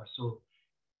this class. So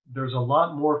there's a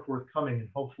lot more forthcoming, and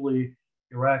hopefully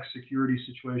Iraq's security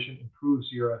situation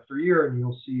improves year after year, and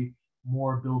you'll see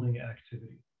more building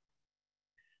activity.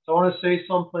 So I want to say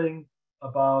something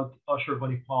about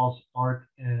Ashurbanipal's art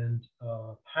and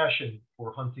passion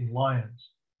for hunting lions.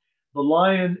 The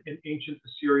lion in ancient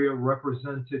Assyria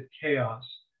represented chaos,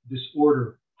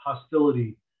 disorder,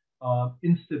 hostility,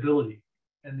 instability.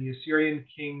 And the Assyrian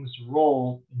king's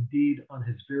role, indeed, on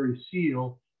his very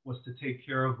seal, was to take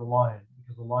care of the lion,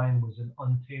 because the lion was an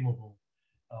untamable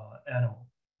animal,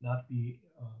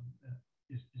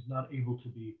 is not able to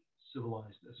be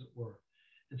civilized, as it were.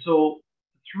 And so,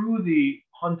 through the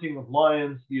hunting of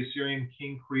lions, the Assyrian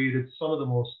king created some of the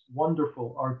most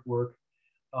wonderful artwork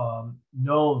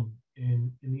known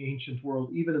in the ancient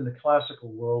world, even in the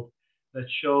classical world, that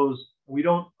shows. We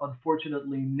don't,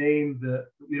 unfortunately,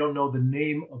 we don't know the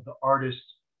name of the artist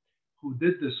who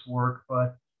did this work,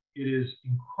 but it is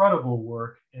incredible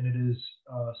work, and it is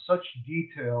such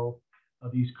detail.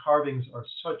 These carvings are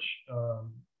such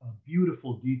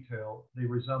beautiful detail. They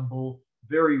resemble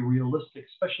very realistic,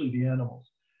 especially the animals.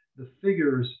 The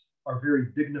figures are very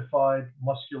dignified,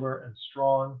 muscular, and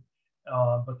strong,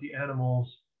 but the animals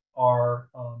are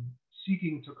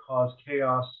seeking to cause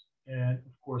chaos, and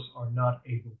of course are not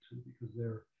able to because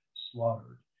they're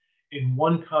slaughtered. In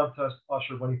one contest,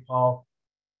 Ashurbanipal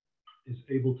is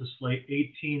able to slay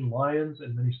 18 lions,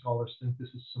 and many scholars think this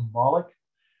is symbolic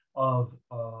of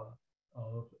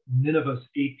Nineveh's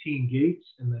 18 gates,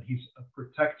 and that he's a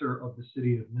protector of the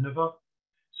city of Nineveh.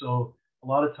 So a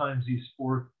lot of times these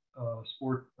sport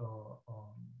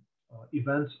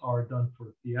events are done for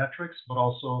theatrics, but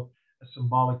also a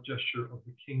symbolic gesture of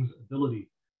the king's ability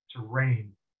to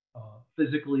reign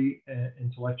physically,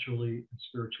 intellectually, and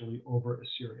spiritually over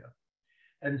Assyria.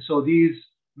 And so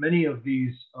many of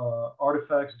these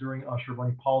artifacts during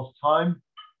Ashurbanipal's time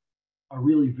are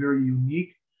really very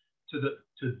unique to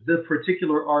the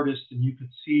particular artist, and you could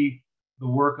see the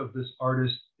work of this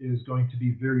artist is going to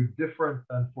be very different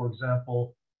than, for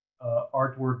example,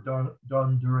 artwork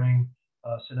done during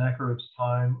Sennacherib's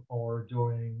time or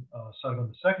during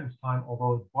Sargon II's time,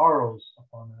 although it borrows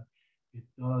upon that. It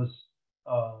does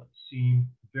seem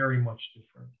very much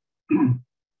different.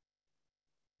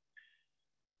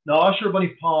 Now,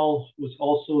 Ashurbanipal was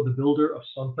also the builder of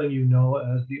something you know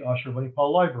as the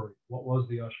Ashurbanipal Library. What was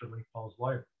the Ashurbanipal's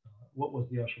library? What was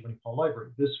the Ashurbanipal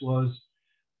Library? This was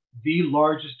the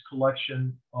largest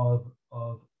collection of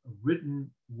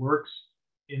written works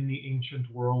in the ancient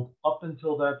world up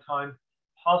until that time,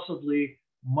 possibly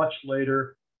much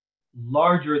later,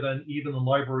 larger than even the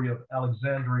Library of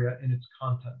Alexandria in its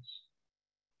contents.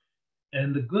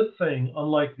 And the good thing,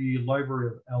 unlike the Library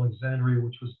of Alexandria,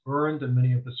 which was burned and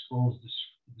many of the scrolls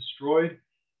destroyed,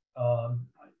 of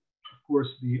course,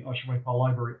 the Ashurbanipal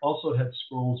Library also had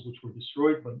scrolls which were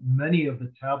destroyed, but many of the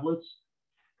tablets,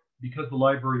 because the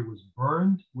library was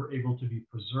burned, were able to be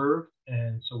preserved,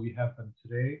 and so we have them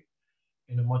today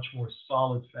in a much more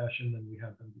solid fashion than we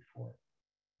had them before.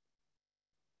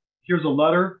 Here's a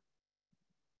letter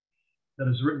that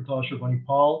is written to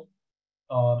Ashurbanipal,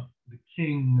 the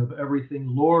king of everything,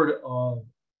 lord of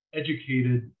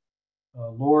educated,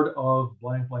 lord of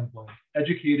blank, blank, blank,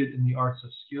 educated in the arts of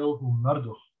skill, who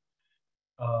Marduk,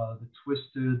 the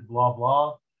twisted blah,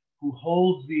 blah, who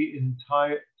holds the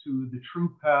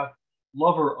true path,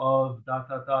 lover of ...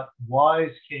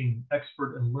 wise king,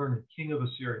 expert and learned, king of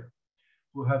Assyria,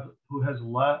 who has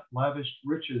lavished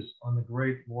riches on the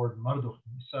great lord Marduk,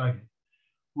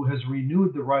 who has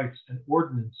renewed the rites and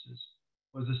ordinances,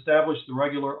 who has established the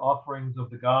regular offerings of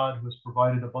the god, who has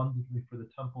provided abundantly for the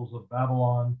temples of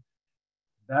Babylon.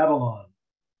 Babylon.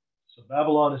 So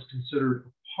Babylon is considered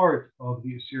a part of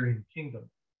the Assyrian kingdom.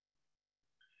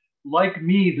 Like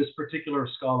me, this particular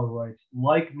scholar writes,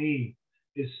 like me,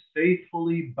 is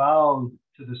faithfully bowed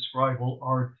to the scribal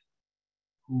art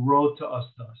who wrote to us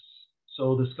thus.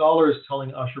 So the scholar is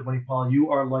telling Ashurbanipal, you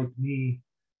are like me.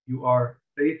 You are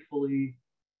faithfully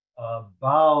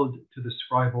bowed to the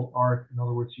scribal art. In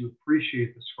other words, you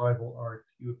appreciate the scribal art.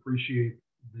 You appreciate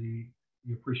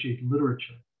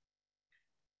literature.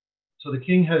 So the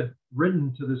king had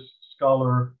written to this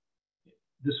scholar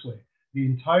this way: the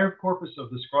entire corpus of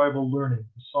the scribal learning,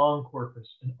 the song corpus,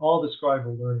 and all the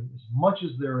scribal learning, as much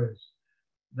as there is,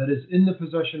 that is in the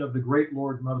possession of the great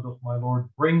Lord Marduk, my Lord,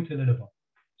 bring to Nineveh.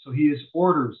 So he is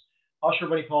orders.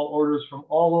 Ashurbanipal orders from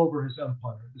all over his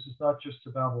empire. This is not just to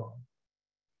Babylon.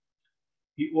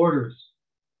 He orders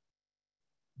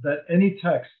that any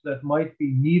text that might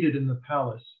be needed in the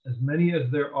palace, as many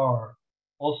as there are,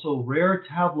 also rare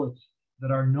tablets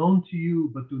that are known to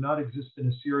you but do not exist in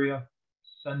Assyria,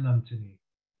 send them to me.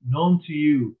 Known to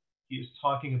you, he is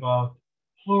talking about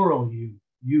plural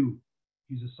you.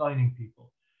 He's assigning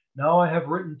people. Now I have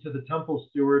written to the temple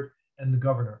steward and the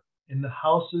governor. In the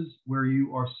houses where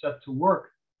you are set to work,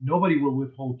 nobody will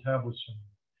withhold tablets from you.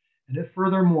 And if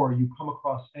furthermore you come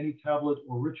across any tablet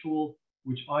or ritual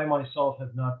which I myself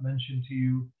have not mentioned to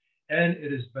you, and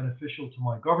it is beneficial to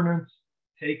my governance,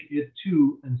 take it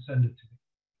too and send it to me.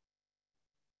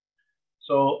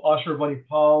 So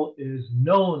Ashurbanipal is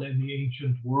known in the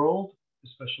ancient world,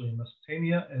 especially in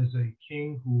Mesopotamia, as a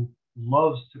king who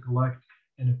loves to collect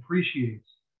and appreciates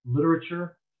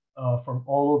literature from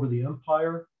all over the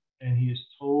empire. And he is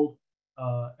told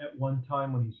at one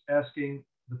time when he's asking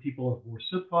the people of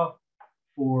Borsippa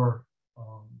for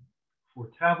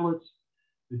tablets,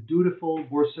 the dutiful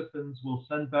Borsippans will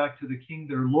send back to the king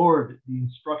their lord the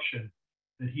instruction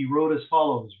that he wrote as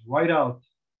follows: write out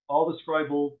all the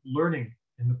scribal learning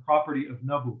in the property of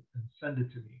Nabu and send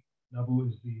it to me. Nabu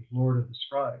is the lord of the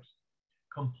scribes.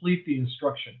 Complete the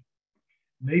instruction.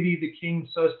 Maybe the king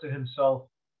says to himself,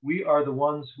 we are the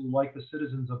ones who, like the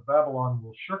citizens of Babylon,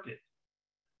 will shirk it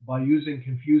by using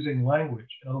confusing language.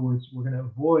 In other words, we're going to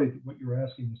avoid what you're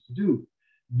asking us to do.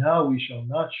 Now we shall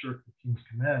not shirk the king's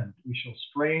command. We shall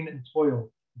strain and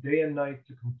toil day and night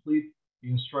to complete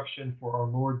the instruction for our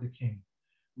lord the king.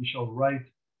 We shall write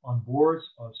on boards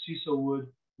of siso wood.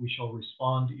 We shall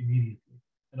respond immediately.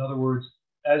 In other words,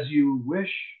 as you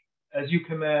wish, as you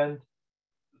command,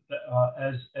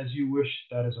 as you wish,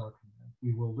 that is our command.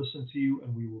 We will listen to you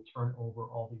and we will turn over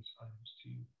all these items to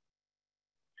you.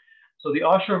 So the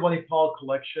Ashurbanipal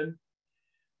collection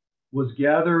was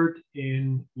gathered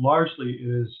in, largely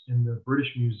is in the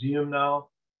British Museum now.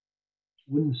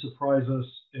 Wouldn't surprise us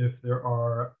if there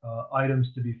are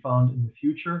items to be found in the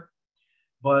future.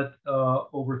 But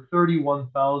over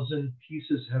 31,000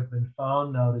 pieces have been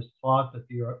found. Now it is thought that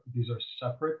these are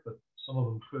separate, but some of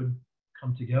them could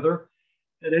come together.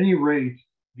 At any rate,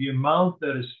 the amount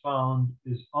that is found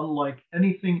is unlike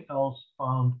anything else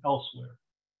found elsewhere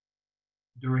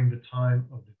during the time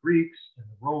of the Greeks and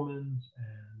the Romans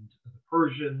and the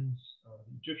Persians,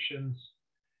 the Egyptians,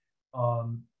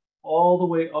 all the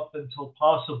way up until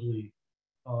possibly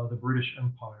the British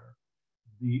Empire.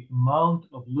 The amount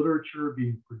of literature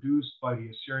being produced by the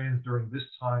Assyrians during this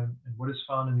time and what is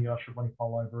found in the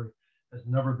Ashurbanipal Library has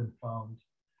never been found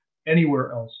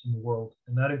anywhere else in the world,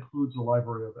 and that includes the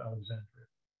Library of Alexandria.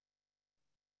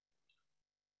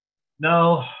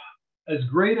 Now, as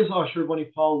great as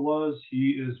Ashurbanipal was,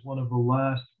 he is one of the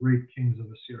last great kings of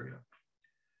Assyria.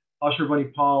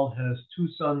 Ashurbanipal has two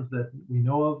sons that we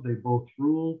know of. They both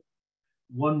rule.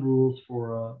 One rules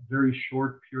for a very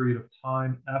short period of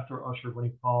time after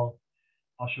Ashurbanipal,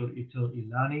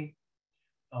 Ashur-etil-ilani,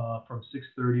 from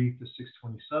 630 to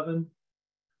 627.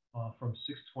 From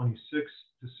 626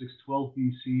 to 612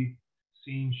 BC,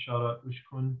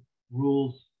 Sin-shara-ushkun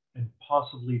rules and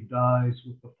possibly dies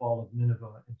with the fall of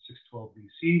Nineveh in 612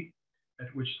 BC,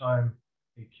 at which time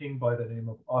a king by the name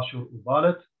of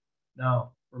Ashur-uballit.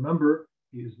 Now, remember,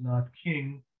 he is not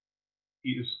king.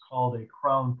 He is called a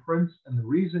crown prince, and the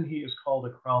reason he is called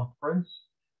a crown prince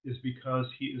is because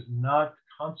he is not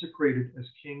consecrated as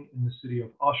king in the city of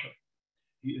Ashur.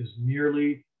 He is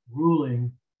merely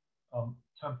ruling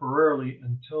temporarily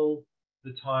until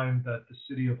the time that the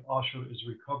city of Ashur is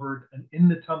recovered, and in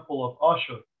the temple of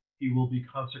Ashur, he will be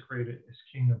consecrated as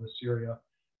king of Assyria,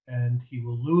 and he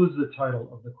will lose the title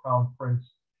of the crown prince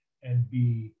and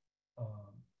be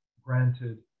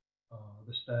granted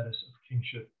the status of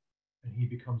kingship, and he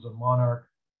becomes a monarch,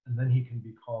 and then he can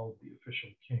be called the official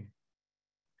king.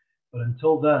 But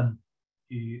until then,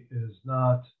 he is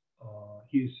not.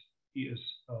 He is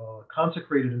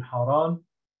consecrated in Haran.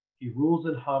 He rules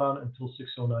in Haran until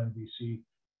 609 BC.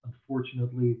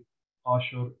 Unfortunately,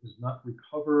 Ashur is not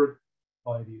recovered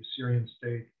by the Assyrian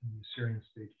state, and the Assyrian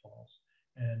state falls.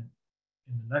 And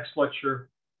in the next lecture,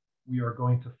 we are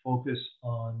going to focus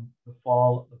on the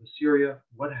fall of Assyria,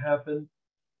 what happened,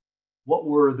 what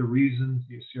were the reasons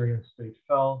the Assyrian state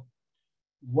fell,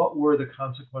 what were the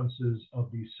consequences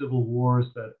of the civil wars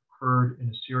that occurred in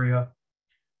Assyria,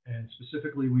 and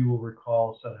specifically we will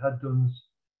recall Esarhaddon's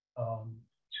um,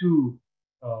 two,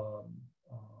 um,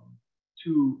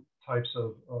 two types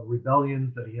of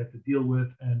rebellions that he had to deal with,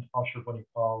 and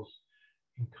Ashurbanipal's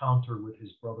encounter with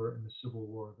his brother in the civil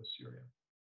war of Assyria.